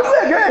to call you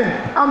again.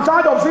 I'm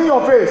tired of seeing your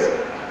face.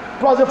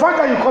 Plus the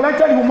fact that you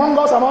collected a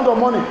humongous amount of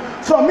money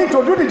from me to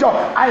do the job.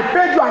 I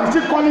paid you and I'm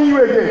still calling you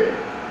again.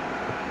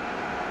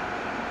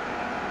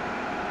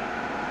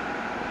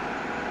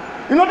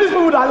 You know, these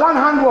people that learn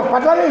handwork,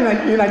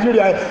 particularly in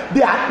Nigeria,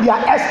 they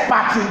are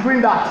experts in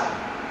doing that.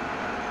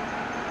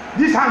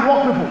 These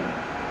handwork people,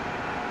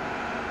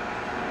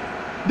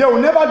 they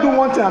will never do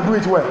one thing and do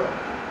it well.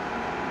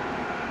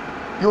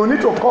 You will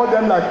need to call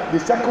them like the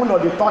second or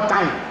the third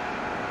time.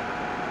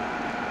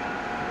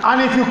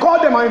 And if you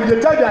call them and if they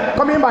tell you they are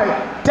coming by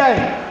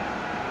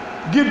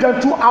 10, give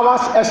them 2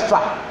 hours extra.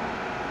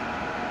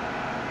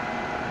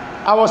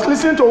 I was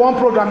listening to one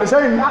program. They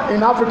say in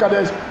Africa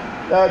there's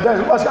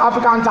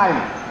African time,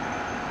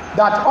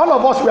 that all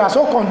of us, we are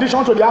so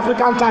conditioned to the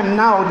African time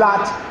now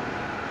that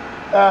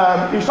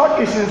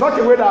it's in such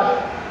a way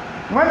that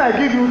when I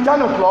give you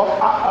 10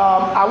 o'clock,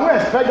 I won't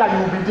expect that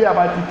you will be there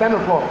by 10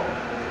 o'clock.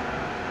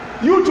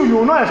 You too, you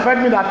will not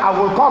expect me that I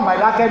will come by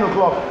that 10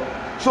 o'clock.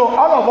 So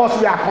all of us,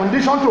 we are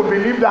conditioned to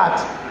believe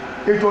that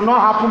it will not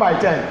happen by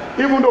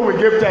 10, even though we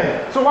gave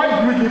 10. So why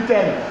did we give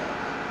 10?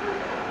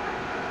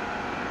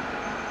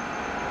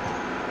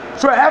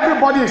 So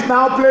everybody is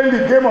now playing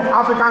the game of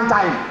African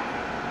time.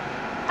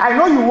 I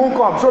know you won't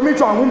come, so me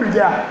too, I won't be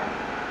there.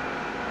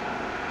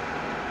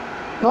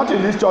 Not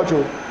in this church.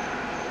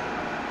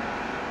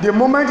 The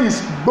moment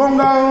is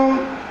bongang,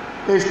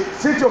 it's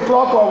 6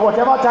 o'clock or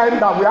whatever time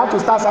that we have to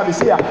start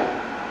service here.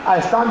 I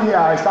stand here,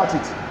 I start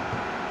it.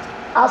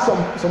 Ask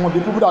some of the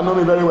people that know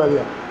me very well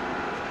here.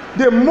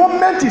 The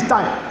moment is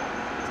time,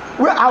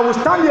 where I will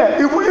stand here,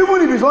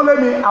 even if it's only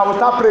me, I will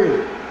start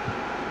praying.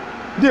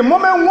 The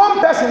moment one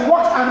person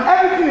walks and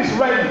everything is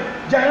ready,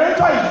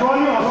 generator is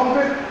running or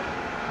something,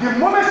 The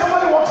moment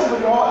somebody walks into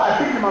the hall, I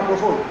pick the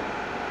microphone.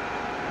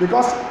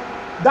 Because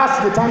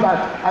that's the time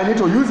that I need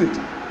to use it.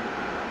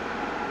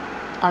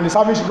 And the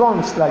service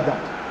runs like that.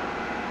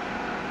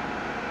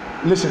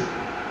 Listen.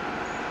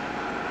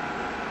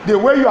 The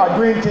way you are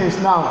doing things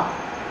now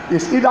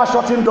is either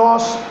shutting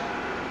doors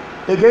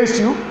against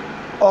you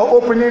or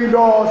opening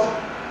doors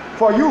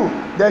for you.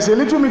 There's a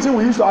little meeting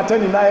we used to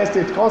attend in that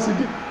estate called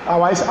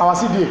our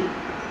CDA.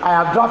 I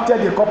have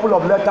drafted a couple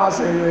of letters,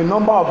 a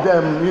number of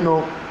them,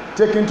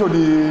 taken to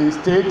the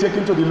state,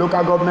 taken to the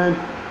local government,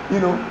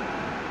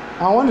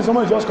 And when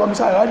someone just comes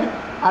inside, I read it,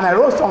 and I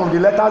wrote some of the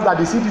letters that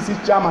the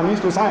CDC chairman needs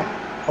to sign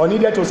or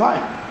needed to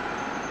sign.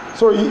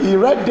 So he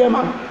read them,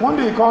 and one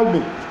day he called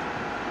me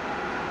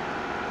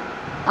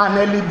and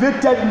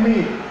elevated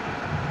me.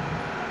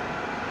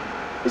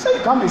 He said,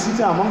 you can't be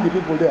sitting among the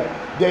people there.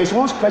 There is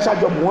one special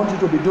job we want you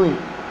to be doing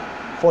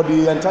for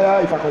the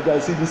entire Ifakoja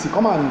CDC.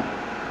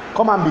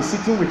 Come and be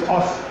sitting with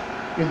us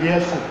in the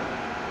air school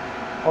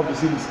of the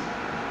CDC.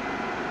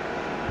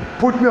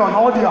 Put me on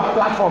all their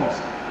platforms.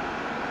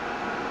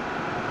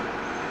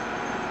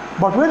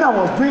 But when I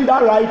was doing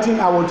that writing,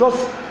 I was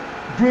just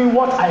doing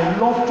what I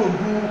love to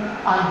do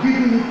and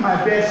giving it my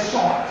best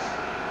shot.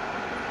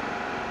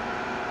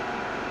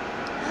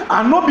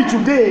 And not be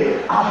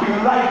today, I've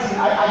been writing.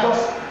 I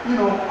just,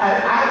 I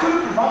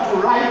actually prefer to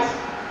write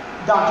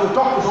than to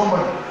talk to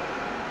somebody.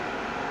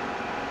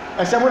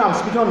 Except when I'm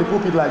speaking on the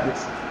pulpit like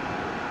this.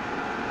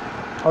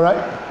 All right?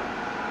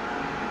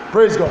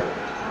 Praise God.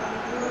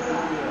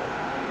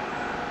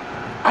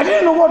 I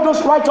didn't know what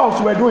those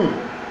write-offs were doing.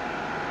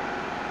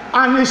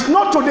 And it's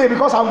not today,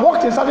 because I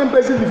worked in certain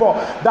places before,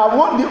 that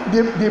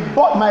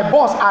my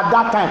boss at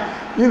that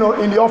time, in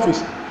the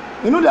office.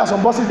 There are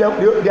some bosses, they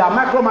are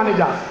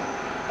micromanagers.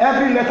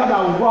 Every letter that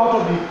will go out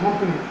of the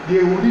company,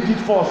 they will read it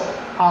first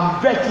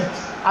and vet it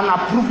and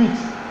approve it.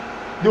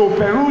 They will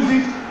peruse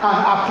it and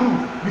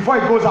approve before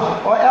it goes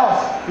out, or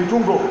else it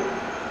won't go.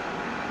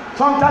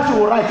 Sometimes he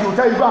will write, he will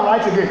tell you, go and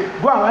write again,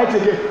 go and write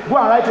again, go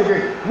and write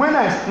again. When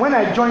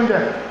I joined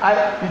them,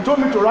 he told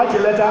me to write a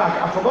letter.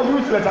 I forgot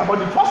which letter, but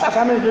the first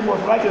assignment he gave was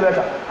to write a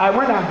letter. I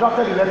went and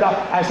drafted the letter.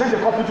 I sent a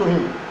copy to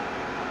him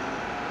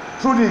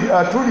through the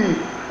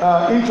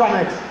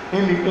intranet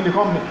in the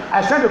company.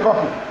 I sent a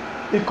copy.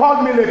 He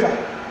called me later.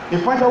 He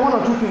pointed one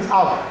or two things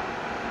out.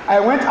 I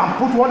went and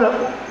put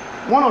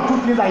one or two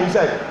things that he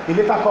said. He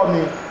later called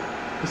me.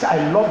 He said,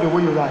 I love the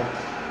way you write.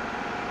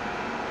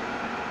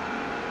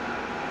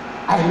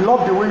 I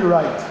love the way you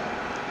write.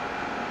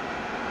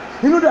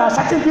 There are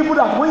certain people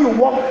that when they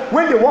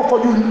work for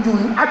you,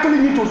 you actually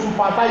need to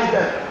supervise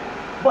them.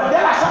 But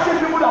there are certain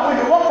people that when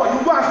they work for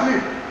you, go and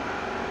sleep.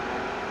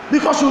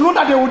 Because you know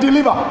that they will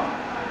deliver.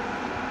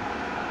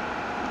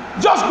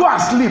 Just go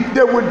and sleep,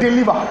 they will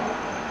deliver.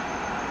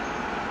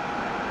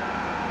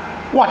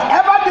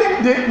 Whatever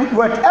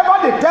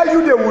they tell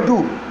you they will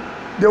do,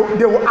 they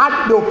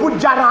will put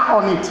jara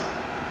on it.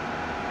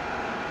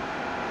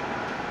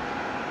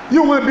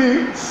 You will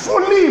be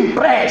fully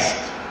impressed,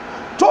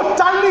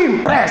 totally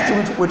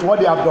impressed with what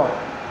they have done.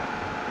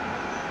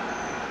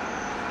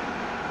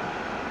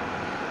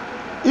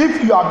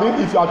 If you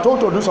are told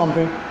to do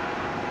something,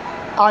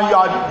 and you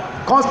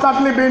are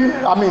constantly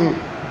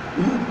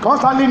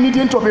constantly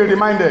needing to be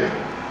reminded,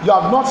 you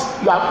are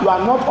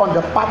not on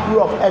the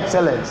pathway of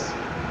excellence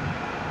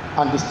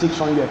and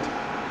distinction yet.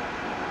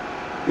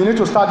 You need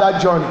to start that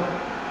journey.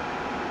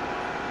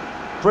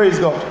 Praise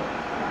God.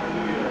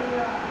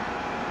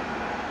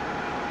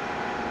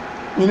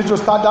 You need to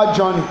start that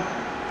journey.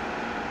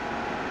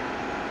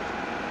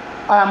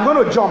 I am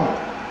going to jump.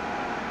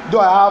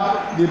 Though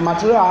the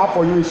material I have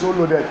for you is so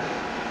loaded,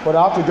 but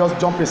I have to just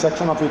jump a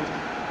section of it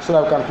so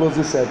that we can close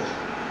this service.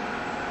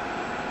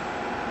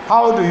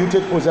 How do you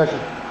take possession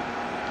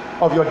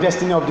of your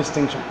destiny of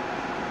distinction?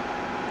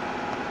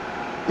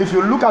 If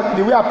you look at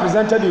the way I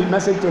presented the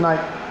message tonight,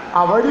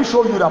 I've already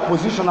showed you that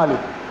positionally,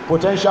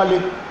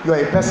 potentially, you are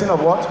a person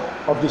of what?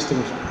 Of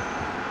distinction,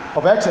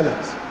 of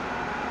excellence.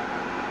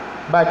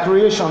 By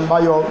creation,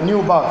 by your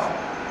new birth,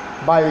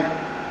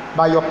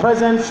 by your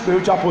present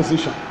spiritual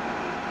position.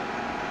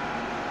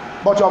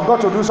 But you have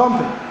got to do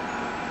something.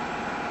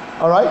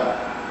 All right?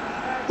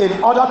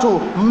 In order to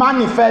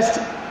manifest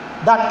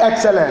that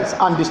excellence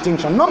and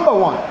distinction. Number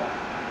one,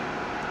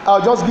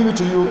 I'll just give it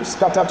to you,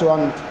 scattered to,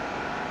 and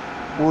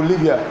we'll leave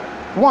here.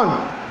 One,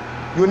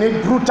 you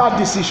need brutal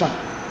decision.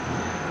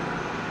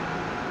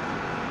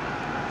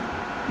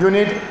 You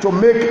need to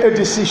make a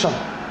decision.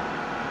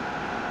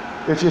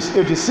 It is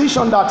a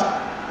decision that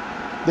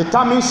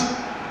determines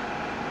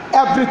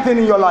everything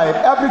in your life,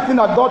 everything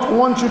that God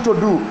wants you to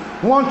do,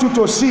 wants you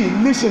to see.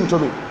 Listen to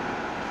me.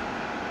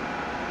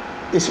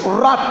 It's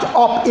wrapped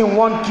up in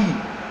one key.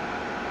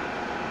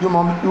 You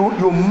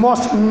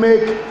must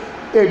make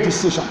a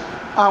decision.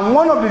 And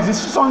one of the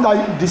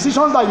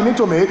decisions that you need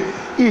to make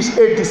is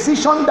a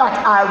decision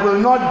that I will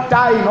not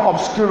die in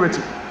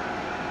obscurity.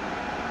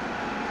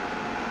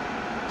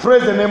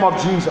 Praise the name of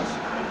Jesus.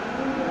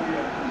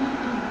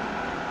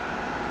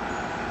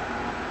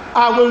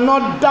 I will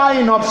not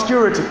die in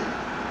obscurity.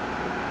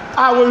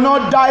 I will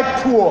not die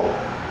poor.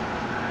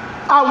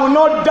 I will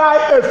not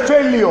die a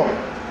failure.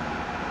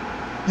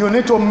 You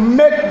need to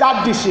make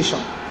that decision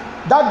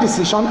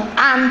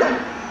and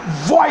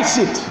voice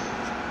it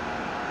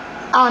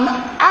and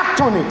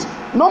act on it.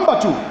 Number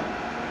 2,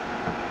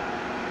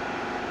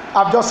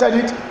 I've just said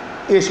it,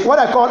 is what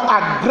I call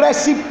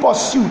aggressive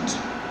pursuit.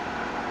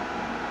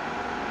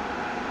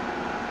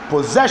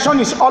 Possession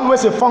is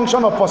always a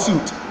function of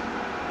pursuit.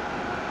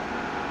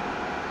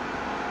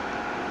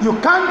 You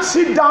can't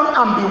sit down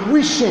and be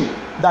wishing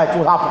that it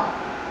will happen.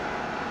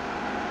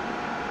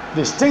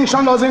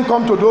 Distinction doesn't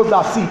come to those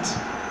that sit.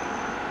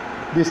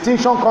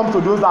 Distinction comes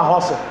to those that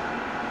hustle.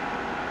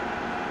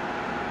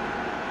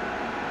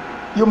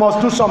 You must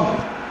do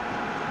something.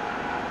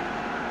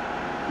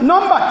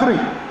 Number 3,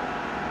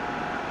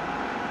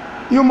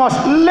 you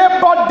must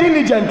labor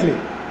diligently.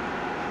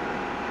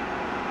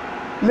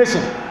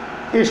 Listen,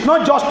 it's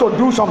not just to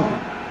do something,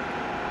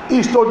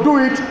 it's to do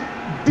it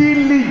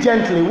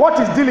diligently. What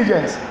is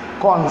diligence?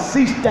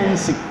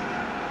 Consistency.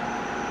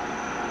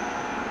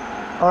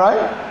 All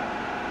right?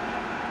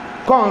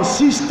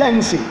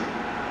 Consistency.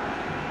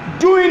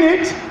 Doing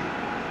it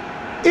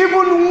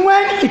even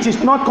when it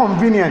is not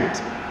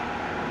convenient.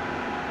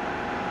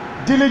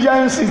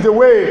 Diligence is the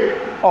way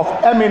of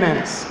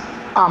eminence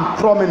and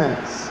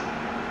prominence.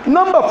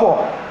 Number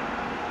 4,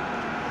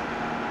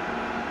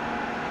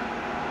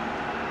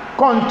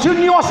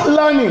 continuous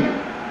learning.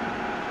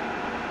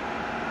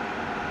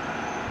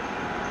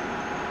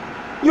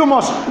 You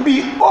must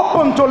be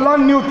open to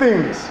learn new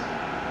things.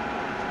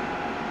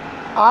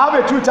 I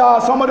have a Twitter,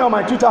 somebody on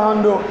my Twitter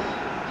handle,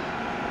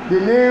 the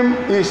name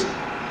is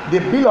The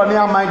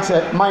Billionaire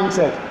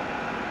Mindset.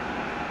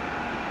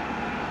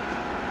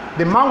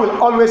 The man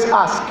will always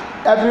ask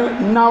every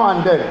now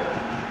and then,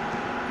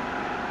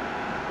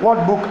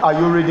 what book are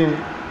you reading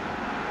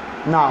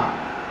now?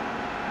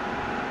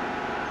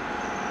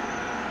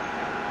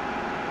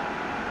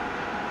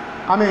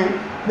 I mean,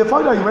 the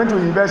fact that you went to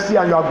university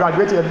and you have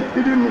graduated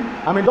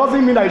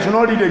doesn't mean that you should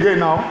not read again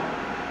now.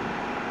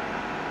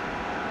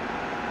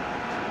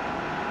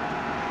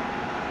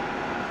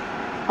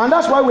 And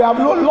that's why we have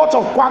lots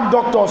of quack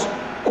doctors,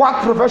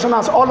 quack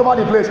professionals all over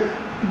the place.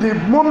 The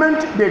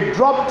moment they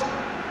dropped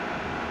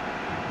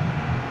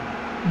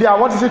their,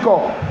 what is it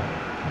called?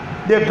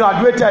 They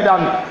graduated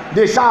and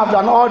they served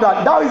and all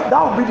that. That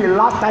will be the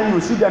last time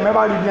you see them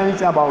ever reading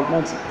anything about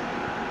medicine.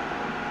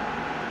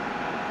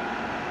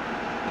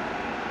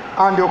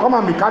 And they'll come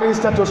and be carrying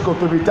stethoscope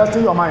to be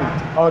testing your mind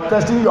or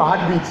testing your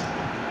heartbeat.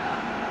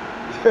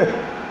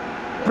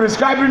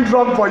 Prescribing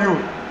drug for you.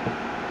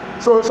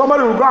 So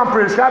somebody will go and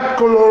prescribe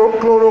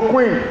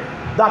chloroquine.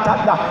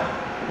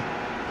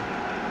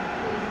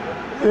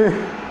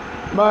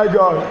 My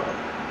God.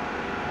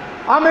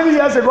 How many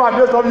years ago have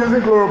they stopped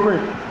using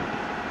chloroquine?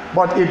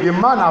 But if the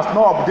man has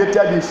not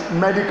updated his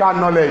medical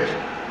knowledge,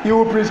 he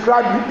will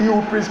prescribe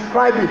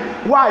it.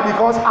 Why?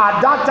 Because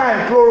at that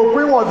time,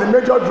 chloroquine was the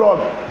major drug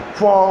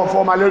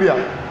for malaria.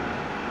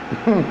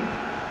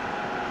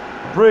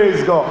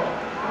 Praise God.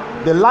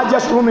 The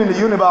largest room in the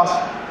universe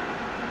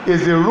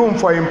is the room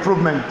for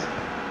improvement.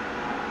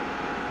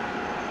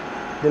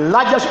 The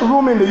largest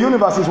room in the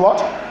universe is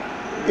what?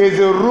 Is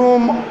a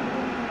room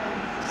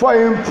for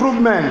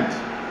improvement.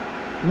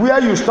 Where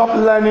you stop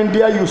learning,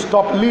 there you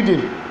stop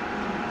leading.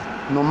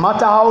 No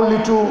matter how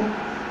little,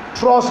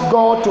 trust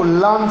God to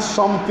learn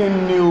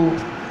something new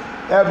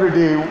every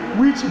day.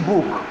 Which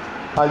book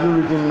are you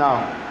reading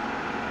now?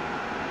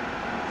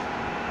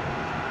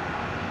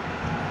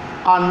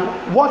 And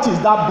what is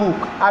that book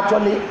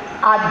actually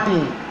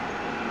adding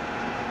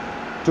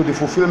to the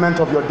fulfillment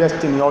of your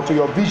destiny or to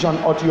your vision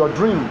or to your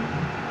dream?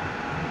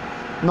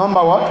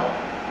 Number what?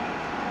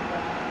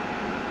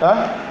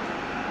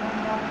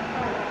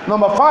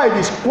 Number 5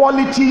 is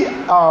quality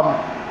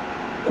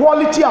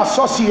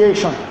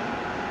association.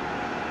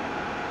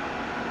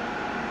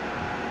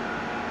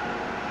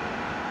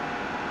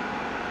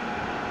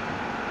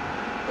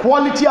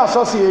 Quality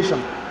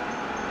association.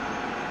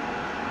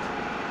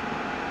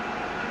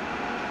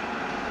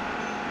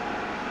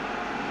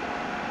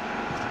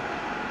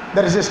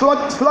 There is a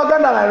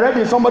slogan that I read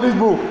in somebody's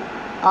book,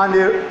 and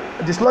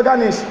the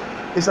slogan is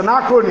an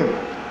acronym,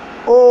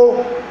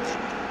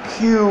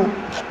 OQP,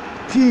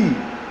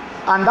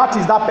 and that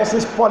is that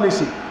person's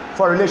policy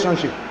for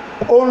relationship.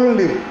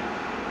 Only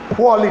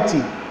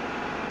quality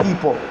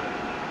people.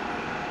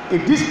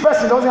 If this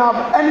person doesn't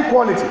have any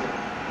quality,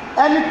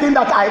 anything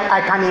that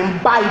I can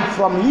imbibe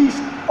from his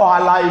or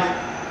her life,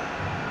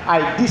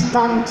 I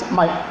distance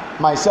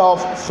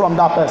myself from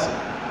that person.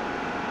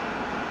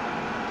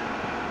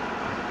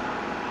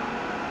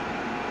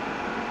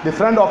 The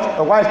friend of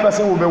a wise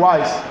person will be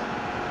wise.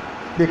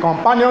 The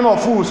companion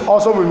of fools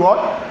also will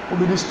what? Will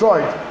be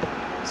destroyed.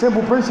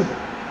 Simple principle.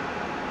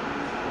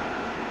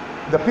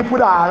 The people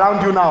that are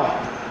around you now,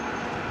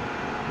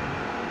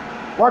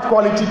 what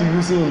quality do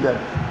you see in them?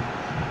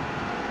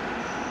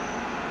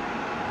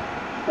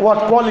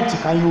 What quality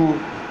can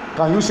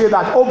you say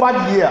that over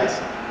the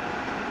years?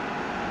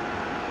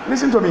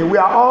 Listen to me, we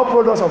are all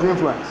products of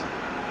influence.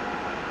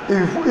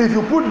 If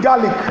you put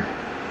garlic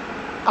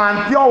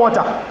and pure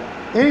water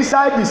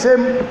inside the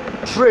same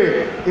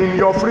tray in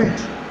your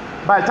fridge.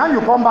 By the time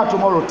you come back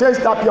tomorrow,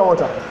 taste that pure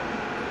water.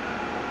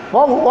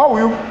 What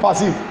will you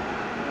perceive?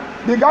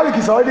 The garlic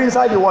is already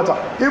inside the water,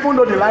 even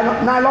though the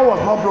nylon was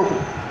not broken.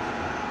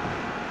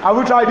 Have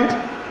you tried it?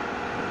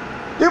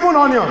 Even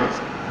onions,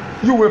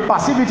 you will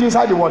perceive it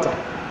inside the water.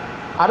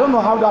 I don't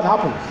know how that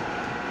happens,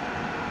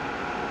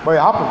 but it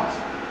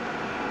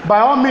happens. By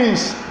all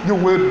means, you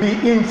will be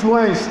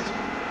influenced.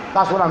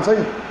 That's what I'm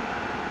saying.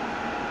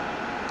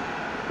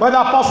 Whether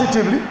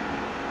positively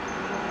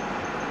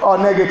or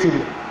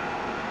negatively.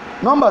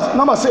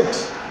 Number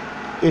 6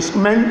 is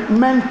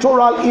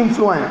mentoral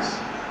influence.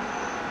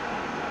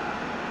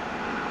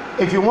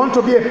 If you want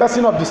to be a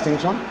person of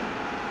distinction,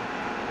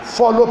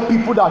 follow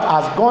people that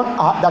have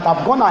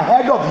gone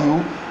ahead of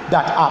you,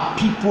 that are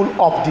people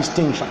of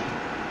distinction.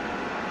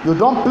 You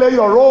don't play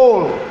your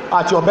role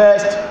at your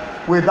best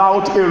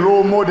without a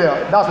role model.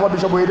 That's what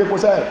Bishop Oyedepo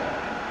said.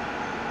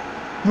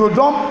 You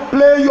don't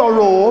play your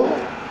role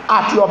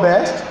at your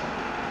best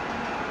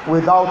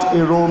without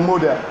a role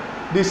model.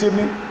 This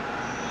evening,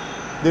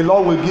 the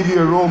Lord will give you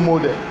a role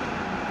model,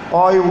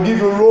 or He will give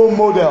you role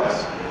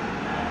models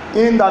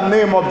in the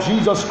name of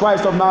Jesus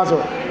Christ of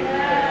Nazareth,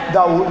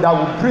 that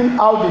will bring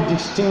out the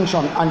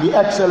distinction and the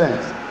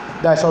excellence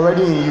that's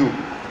already in you.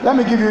 Let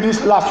me give you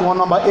this last one.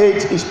 Number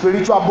 8 is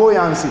spiritual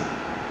buoyancy.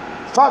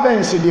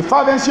 Fervency. The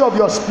fervency of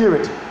your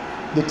spirit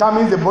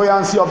determines the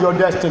buoyancy of your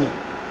destiny.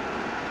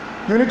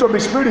 You need to be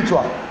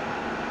spiritual.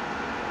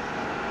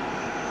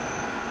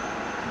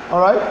 All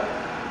right?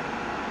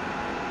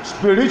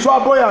 Spiritual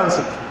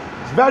buoyancy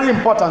is very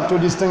important to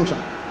distinction,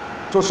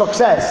 to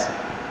success,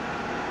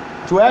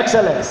 to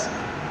excellence.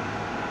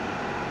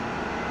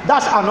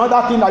 That's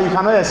another thing that you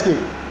cannot escape.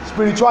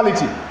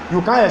 Spirituality,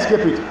 you can't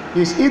escape it.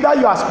 It's either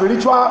you are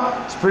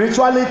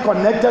spiritually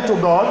connected to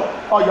God,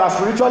 or you are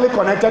spiritually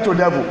connected to the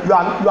devil. You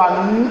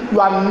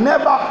are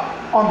never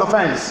on the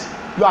fence.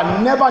 You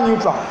are never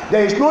neutral.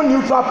 There is no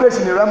neutral place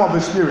in the realm of the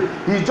spirit.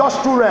 It's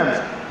just 2 realms: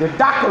 the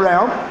dark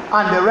realm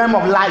and the realm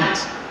of light,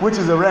 which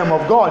is the realm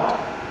of God.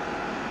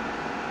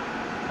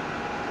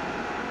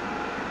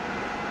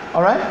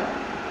 All right?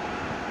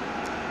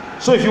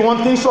 So if you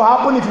want things to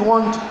happen, if you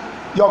want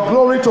your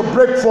glory to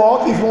break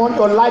forth, if you want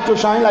your light to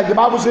shine, like the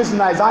Bible says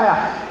in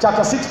Isaiah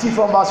chapter 60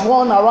 from verse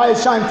 1,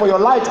 arise, shine, for your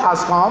light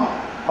has come.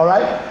 All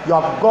right? You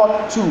have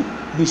got to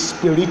be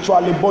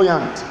spiritually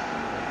buoyant.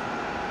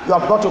 You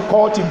have got to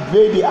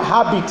cultivate the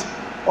habit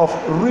of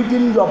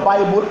reading your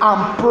Bible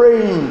and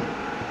praying.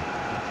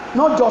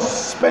 Not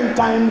just spend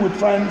time with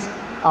friends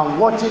and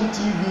watching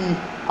TV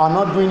and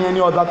not doing any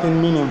other thing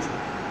meaningful.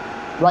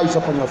 Rise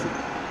up on your feet.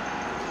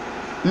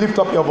 Lift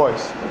up your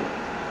voice.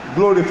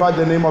 Glorify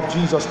the name of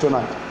Jesus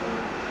tonight.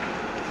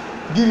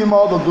 Give Him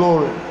all the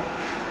glory.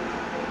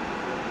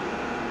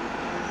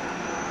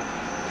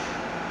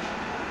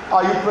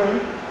 Are you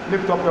praying?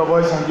 Lift up your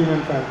voice and give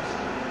Him thanks.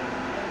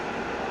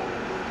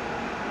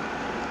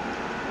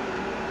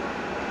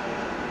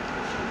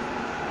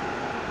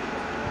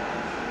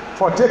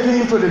 For taking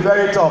you to the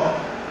very top.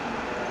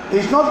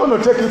 It's not going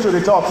to take you to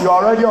the top. You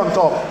are already on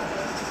top.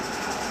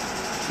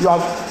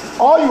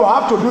 All you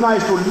have to do now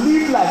is to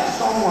live like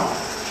someone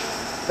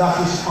that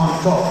is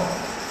on top.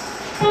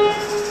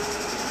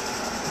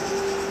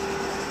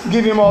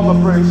 Give Him all the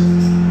praise.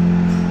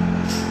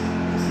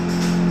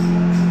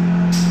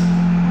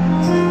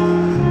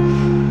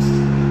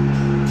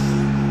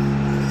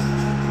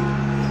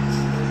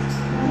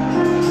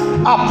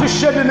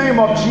 Appreciate the name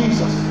of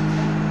Jesus.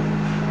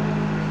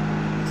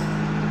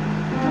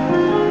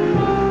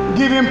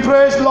 Give Him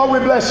praise. Lord, we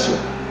bless you.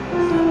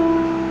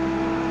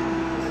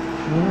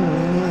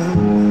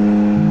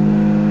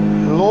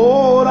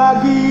 Lord,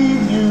 I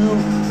give you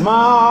my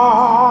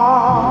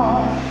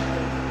heart.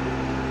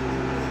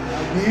 I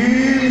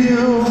give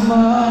you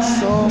my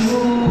soul.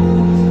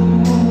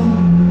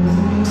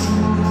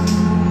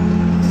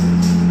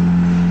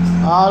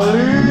 I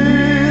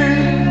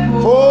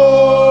live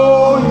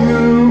for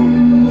you,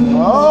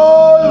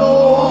 oh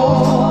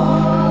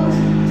Lord.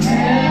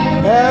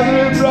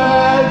 Every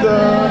breath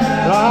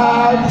that I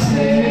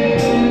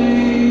take,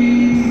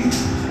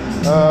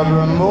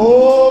 every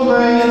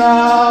moment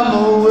I'm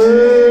away.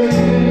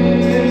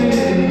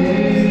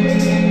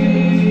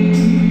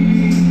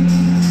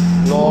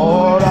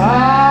 Lord,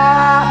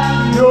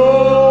 have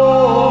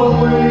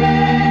your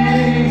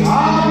way.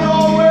 Have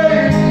your way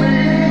in me.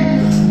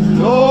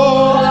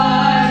 Lord, I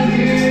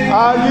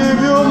give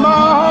you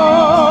my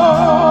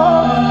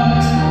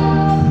heart.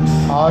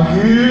 I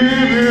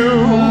give you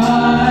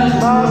my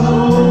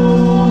soul.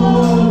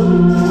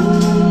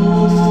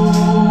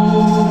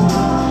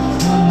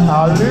 I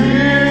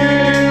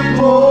live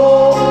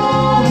for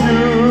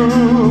you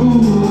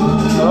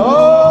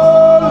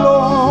alone.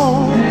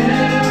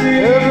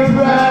 Every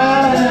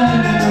breath,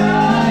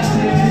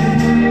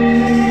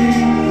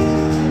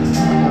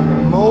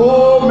 every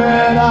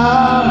moment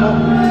I'm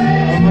away.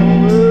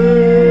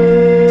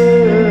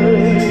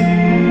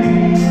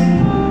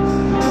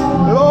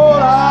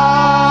 Lord,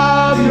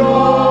 have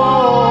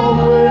your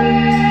way.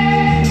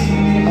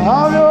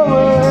 Have your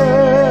way.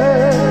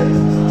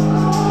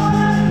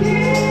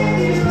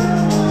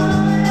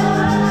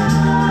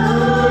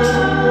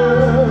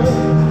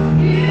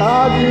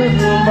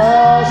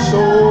 my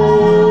soul.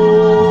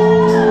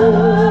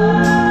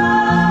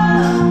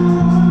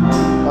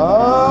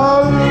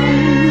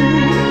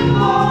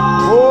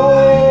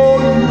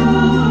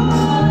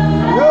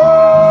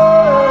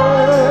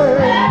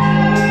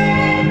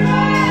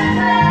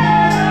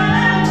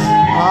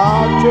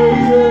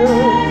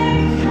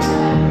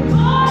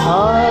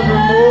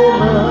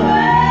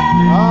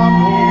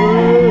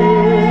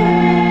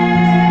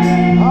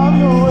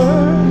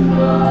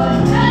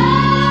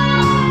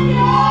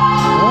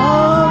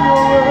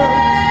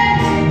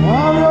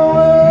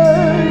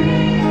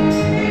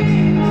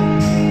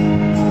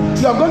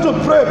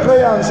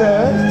 Prayer and say,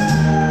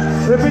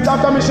 repeat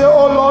after me, say,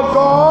 oh Lord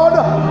God,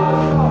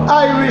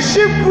 I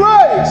receive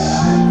grace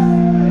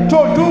to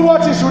do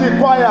what is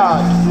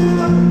required,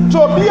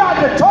 to be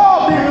at the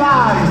top in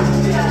life.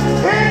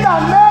 In the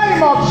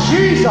name of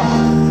Jesus,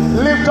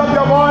 lift up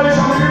your voice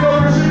and begin to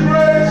receive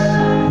grace.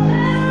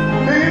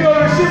 Begin to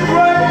receive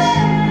grace.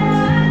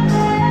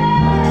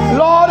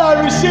 Lord,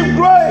 I receive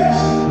grace.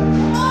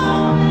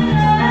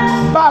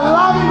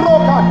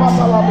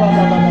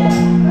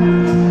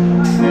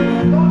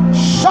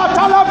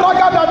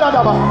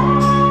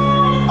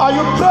 Are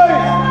you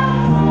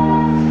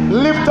praying?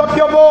 Lift up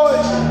your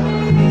voice.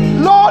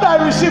 Lord, I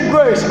receive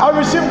grace. I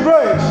receive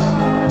grace.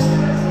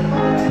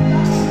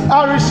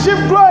 I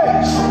receive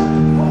grace.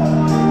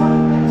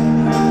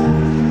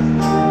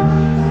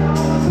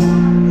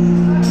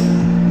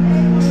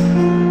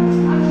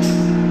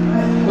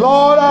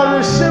 Lord, I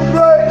receive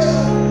grace.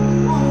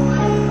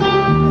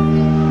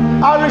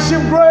 I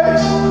receive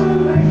grace.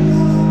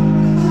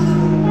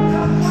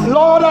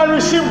 Lord, I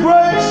receive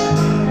grace.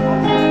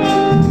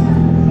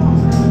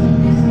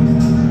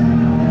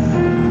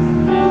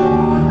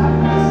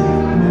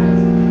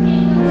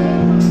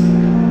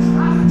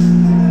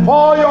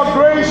 Pour your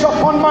grace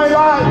upon my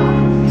life.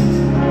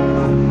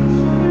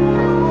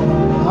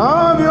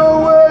 Have your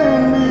way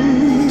in me.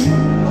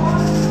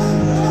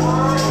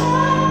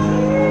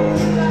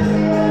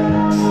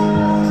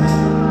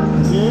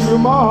 Give you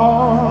my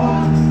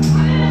heart.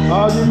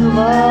 I'll give you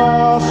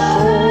my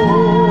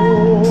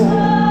soul.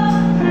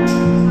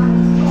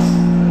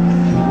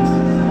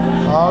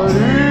 I'll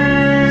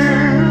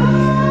live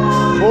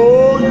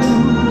for you.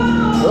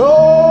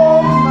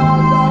 Oh, my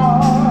God.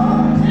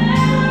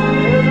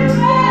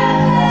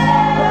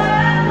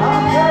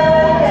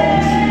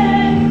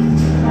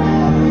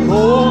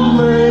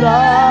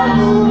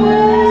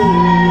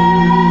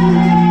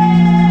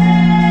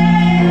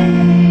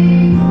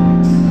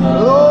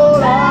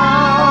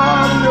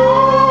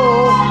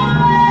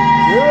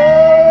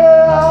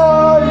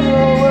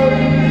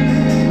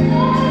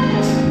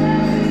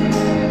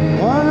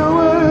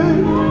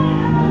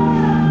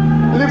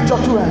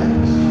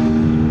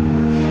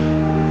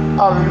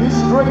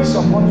 Grace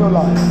upon your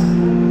life.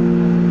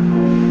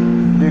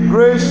 The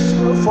grace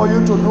for you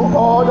to do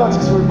all that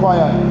is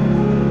required,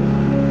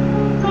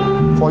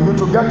 for you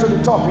to get to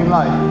the top in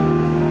life.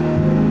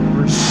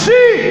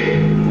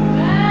 Receive.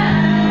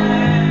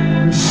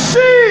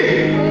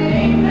 Receive.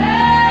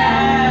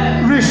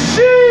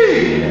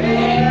 Receive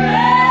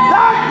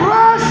that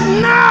grace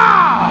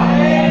now.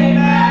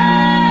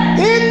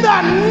 In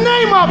the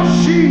name of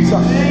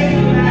Jesus.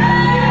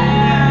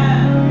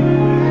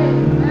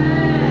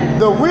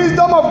 The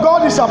wisdom of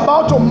God is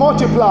about to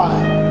multiply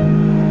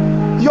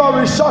your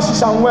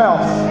resources and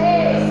wealth.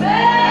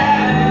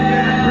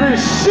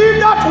 Receive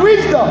that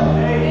wisdom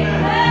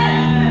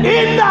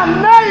in the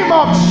name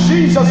of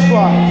Jesus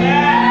Christ.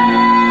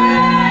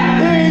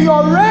 In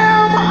your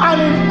realm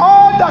and in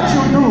all that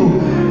you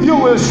do, you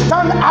will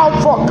stand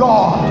out for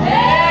God.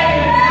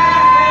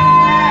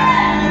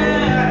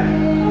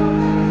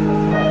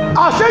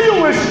 I say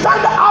you will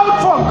stand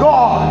out for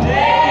God.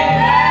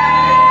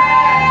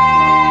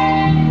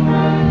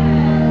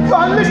 You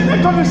are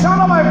listening to the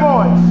sound of my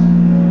voice.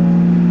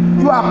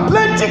 You have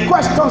plenty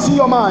questions in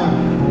your mind.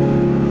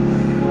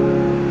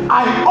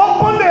 I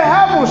open the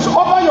heavens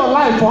over your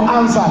life for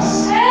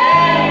answers.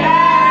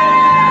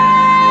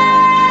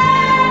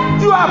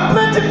 You have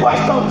plenty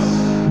questions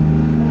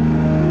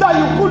that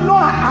you could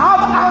not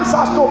have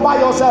answers to by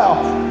yourself.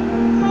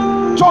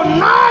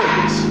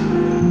 Tonight,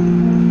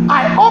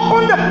 I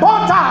open the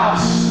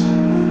portals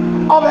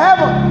of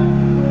heaven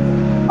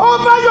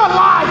over your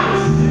life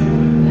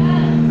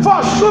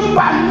for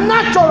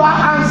supernatural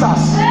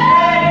answers.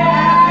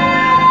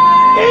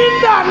 In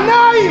the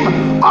name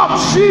of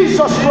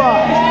Jesus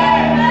Christ.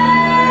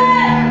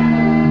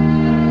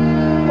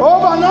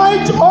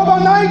 Overnight,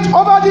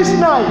 over this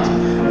night,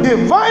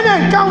 divine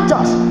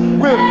encounters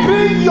will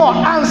bring your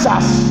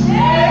answers.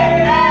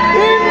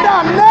 In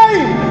the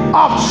name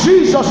of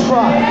Jesus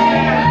Christ.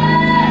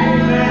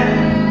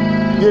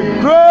 The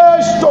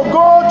grace to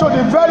go to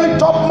the very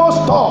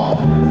topmost top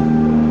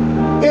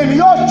in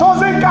your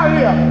chosen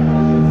career,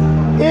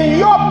 in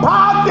your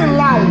path in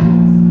life.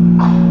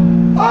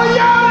 Oh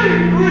yeah,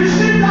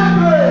 receive that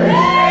grace.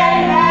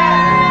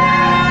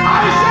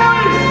 I say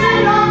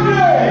receive that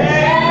grace.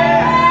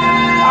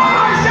 I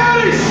say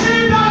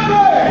receive that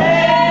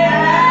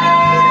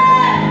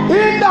grace.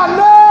 In the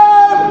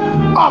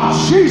name of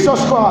Jesus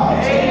Christ.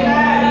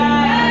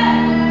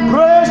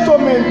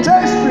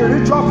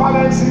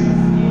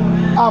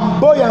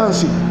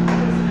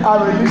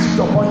 I release it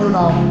upon you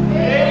now.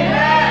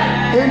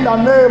 In the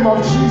name of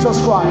Jesus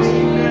Christ.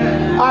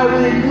 I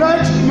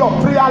reignite your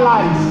prayer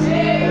life.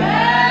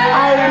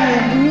 I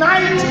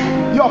reignite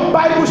your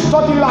Bible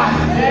study life.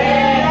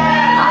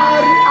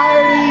 I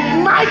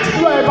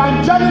reignite your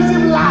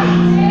evangelism life.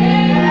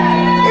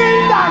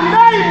 In the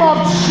name of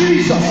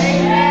Jesus.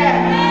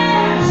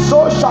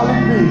 So shall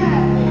it be.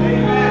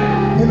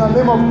 In the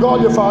name of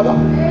God the Father,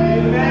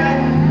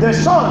 the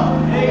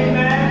Son,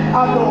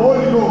 and the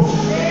Holy Ghost.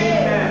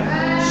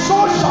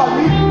 So shall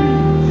it be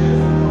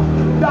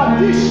that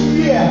this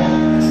year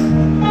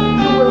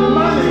you will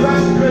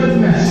manifest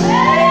greatness.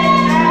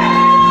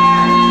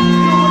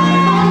 You will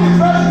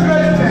manifest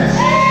greatness.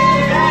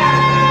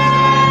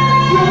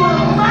 You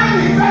will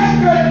manifest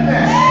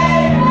greatness.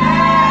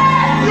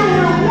 You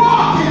will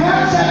walk in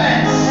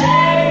excellence.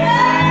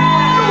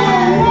 You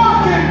will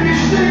walk in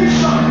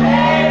distinction.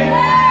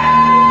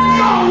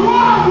 Your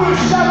world will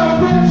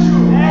celebrate you.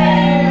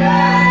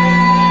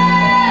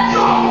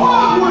 Your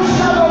world will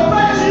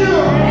celebrate you.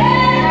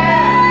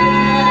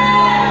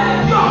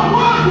 Your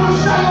world will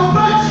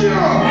celebrate you.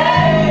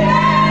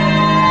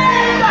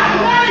 In the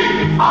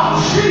name of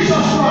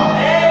Jesus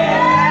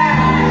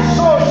Christ.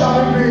 So shall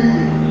it be.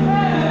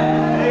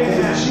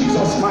 In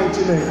Jesus'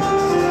 mighty name.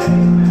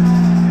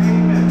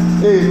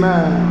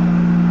 Amen.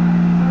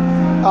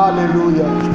 Hallelujah.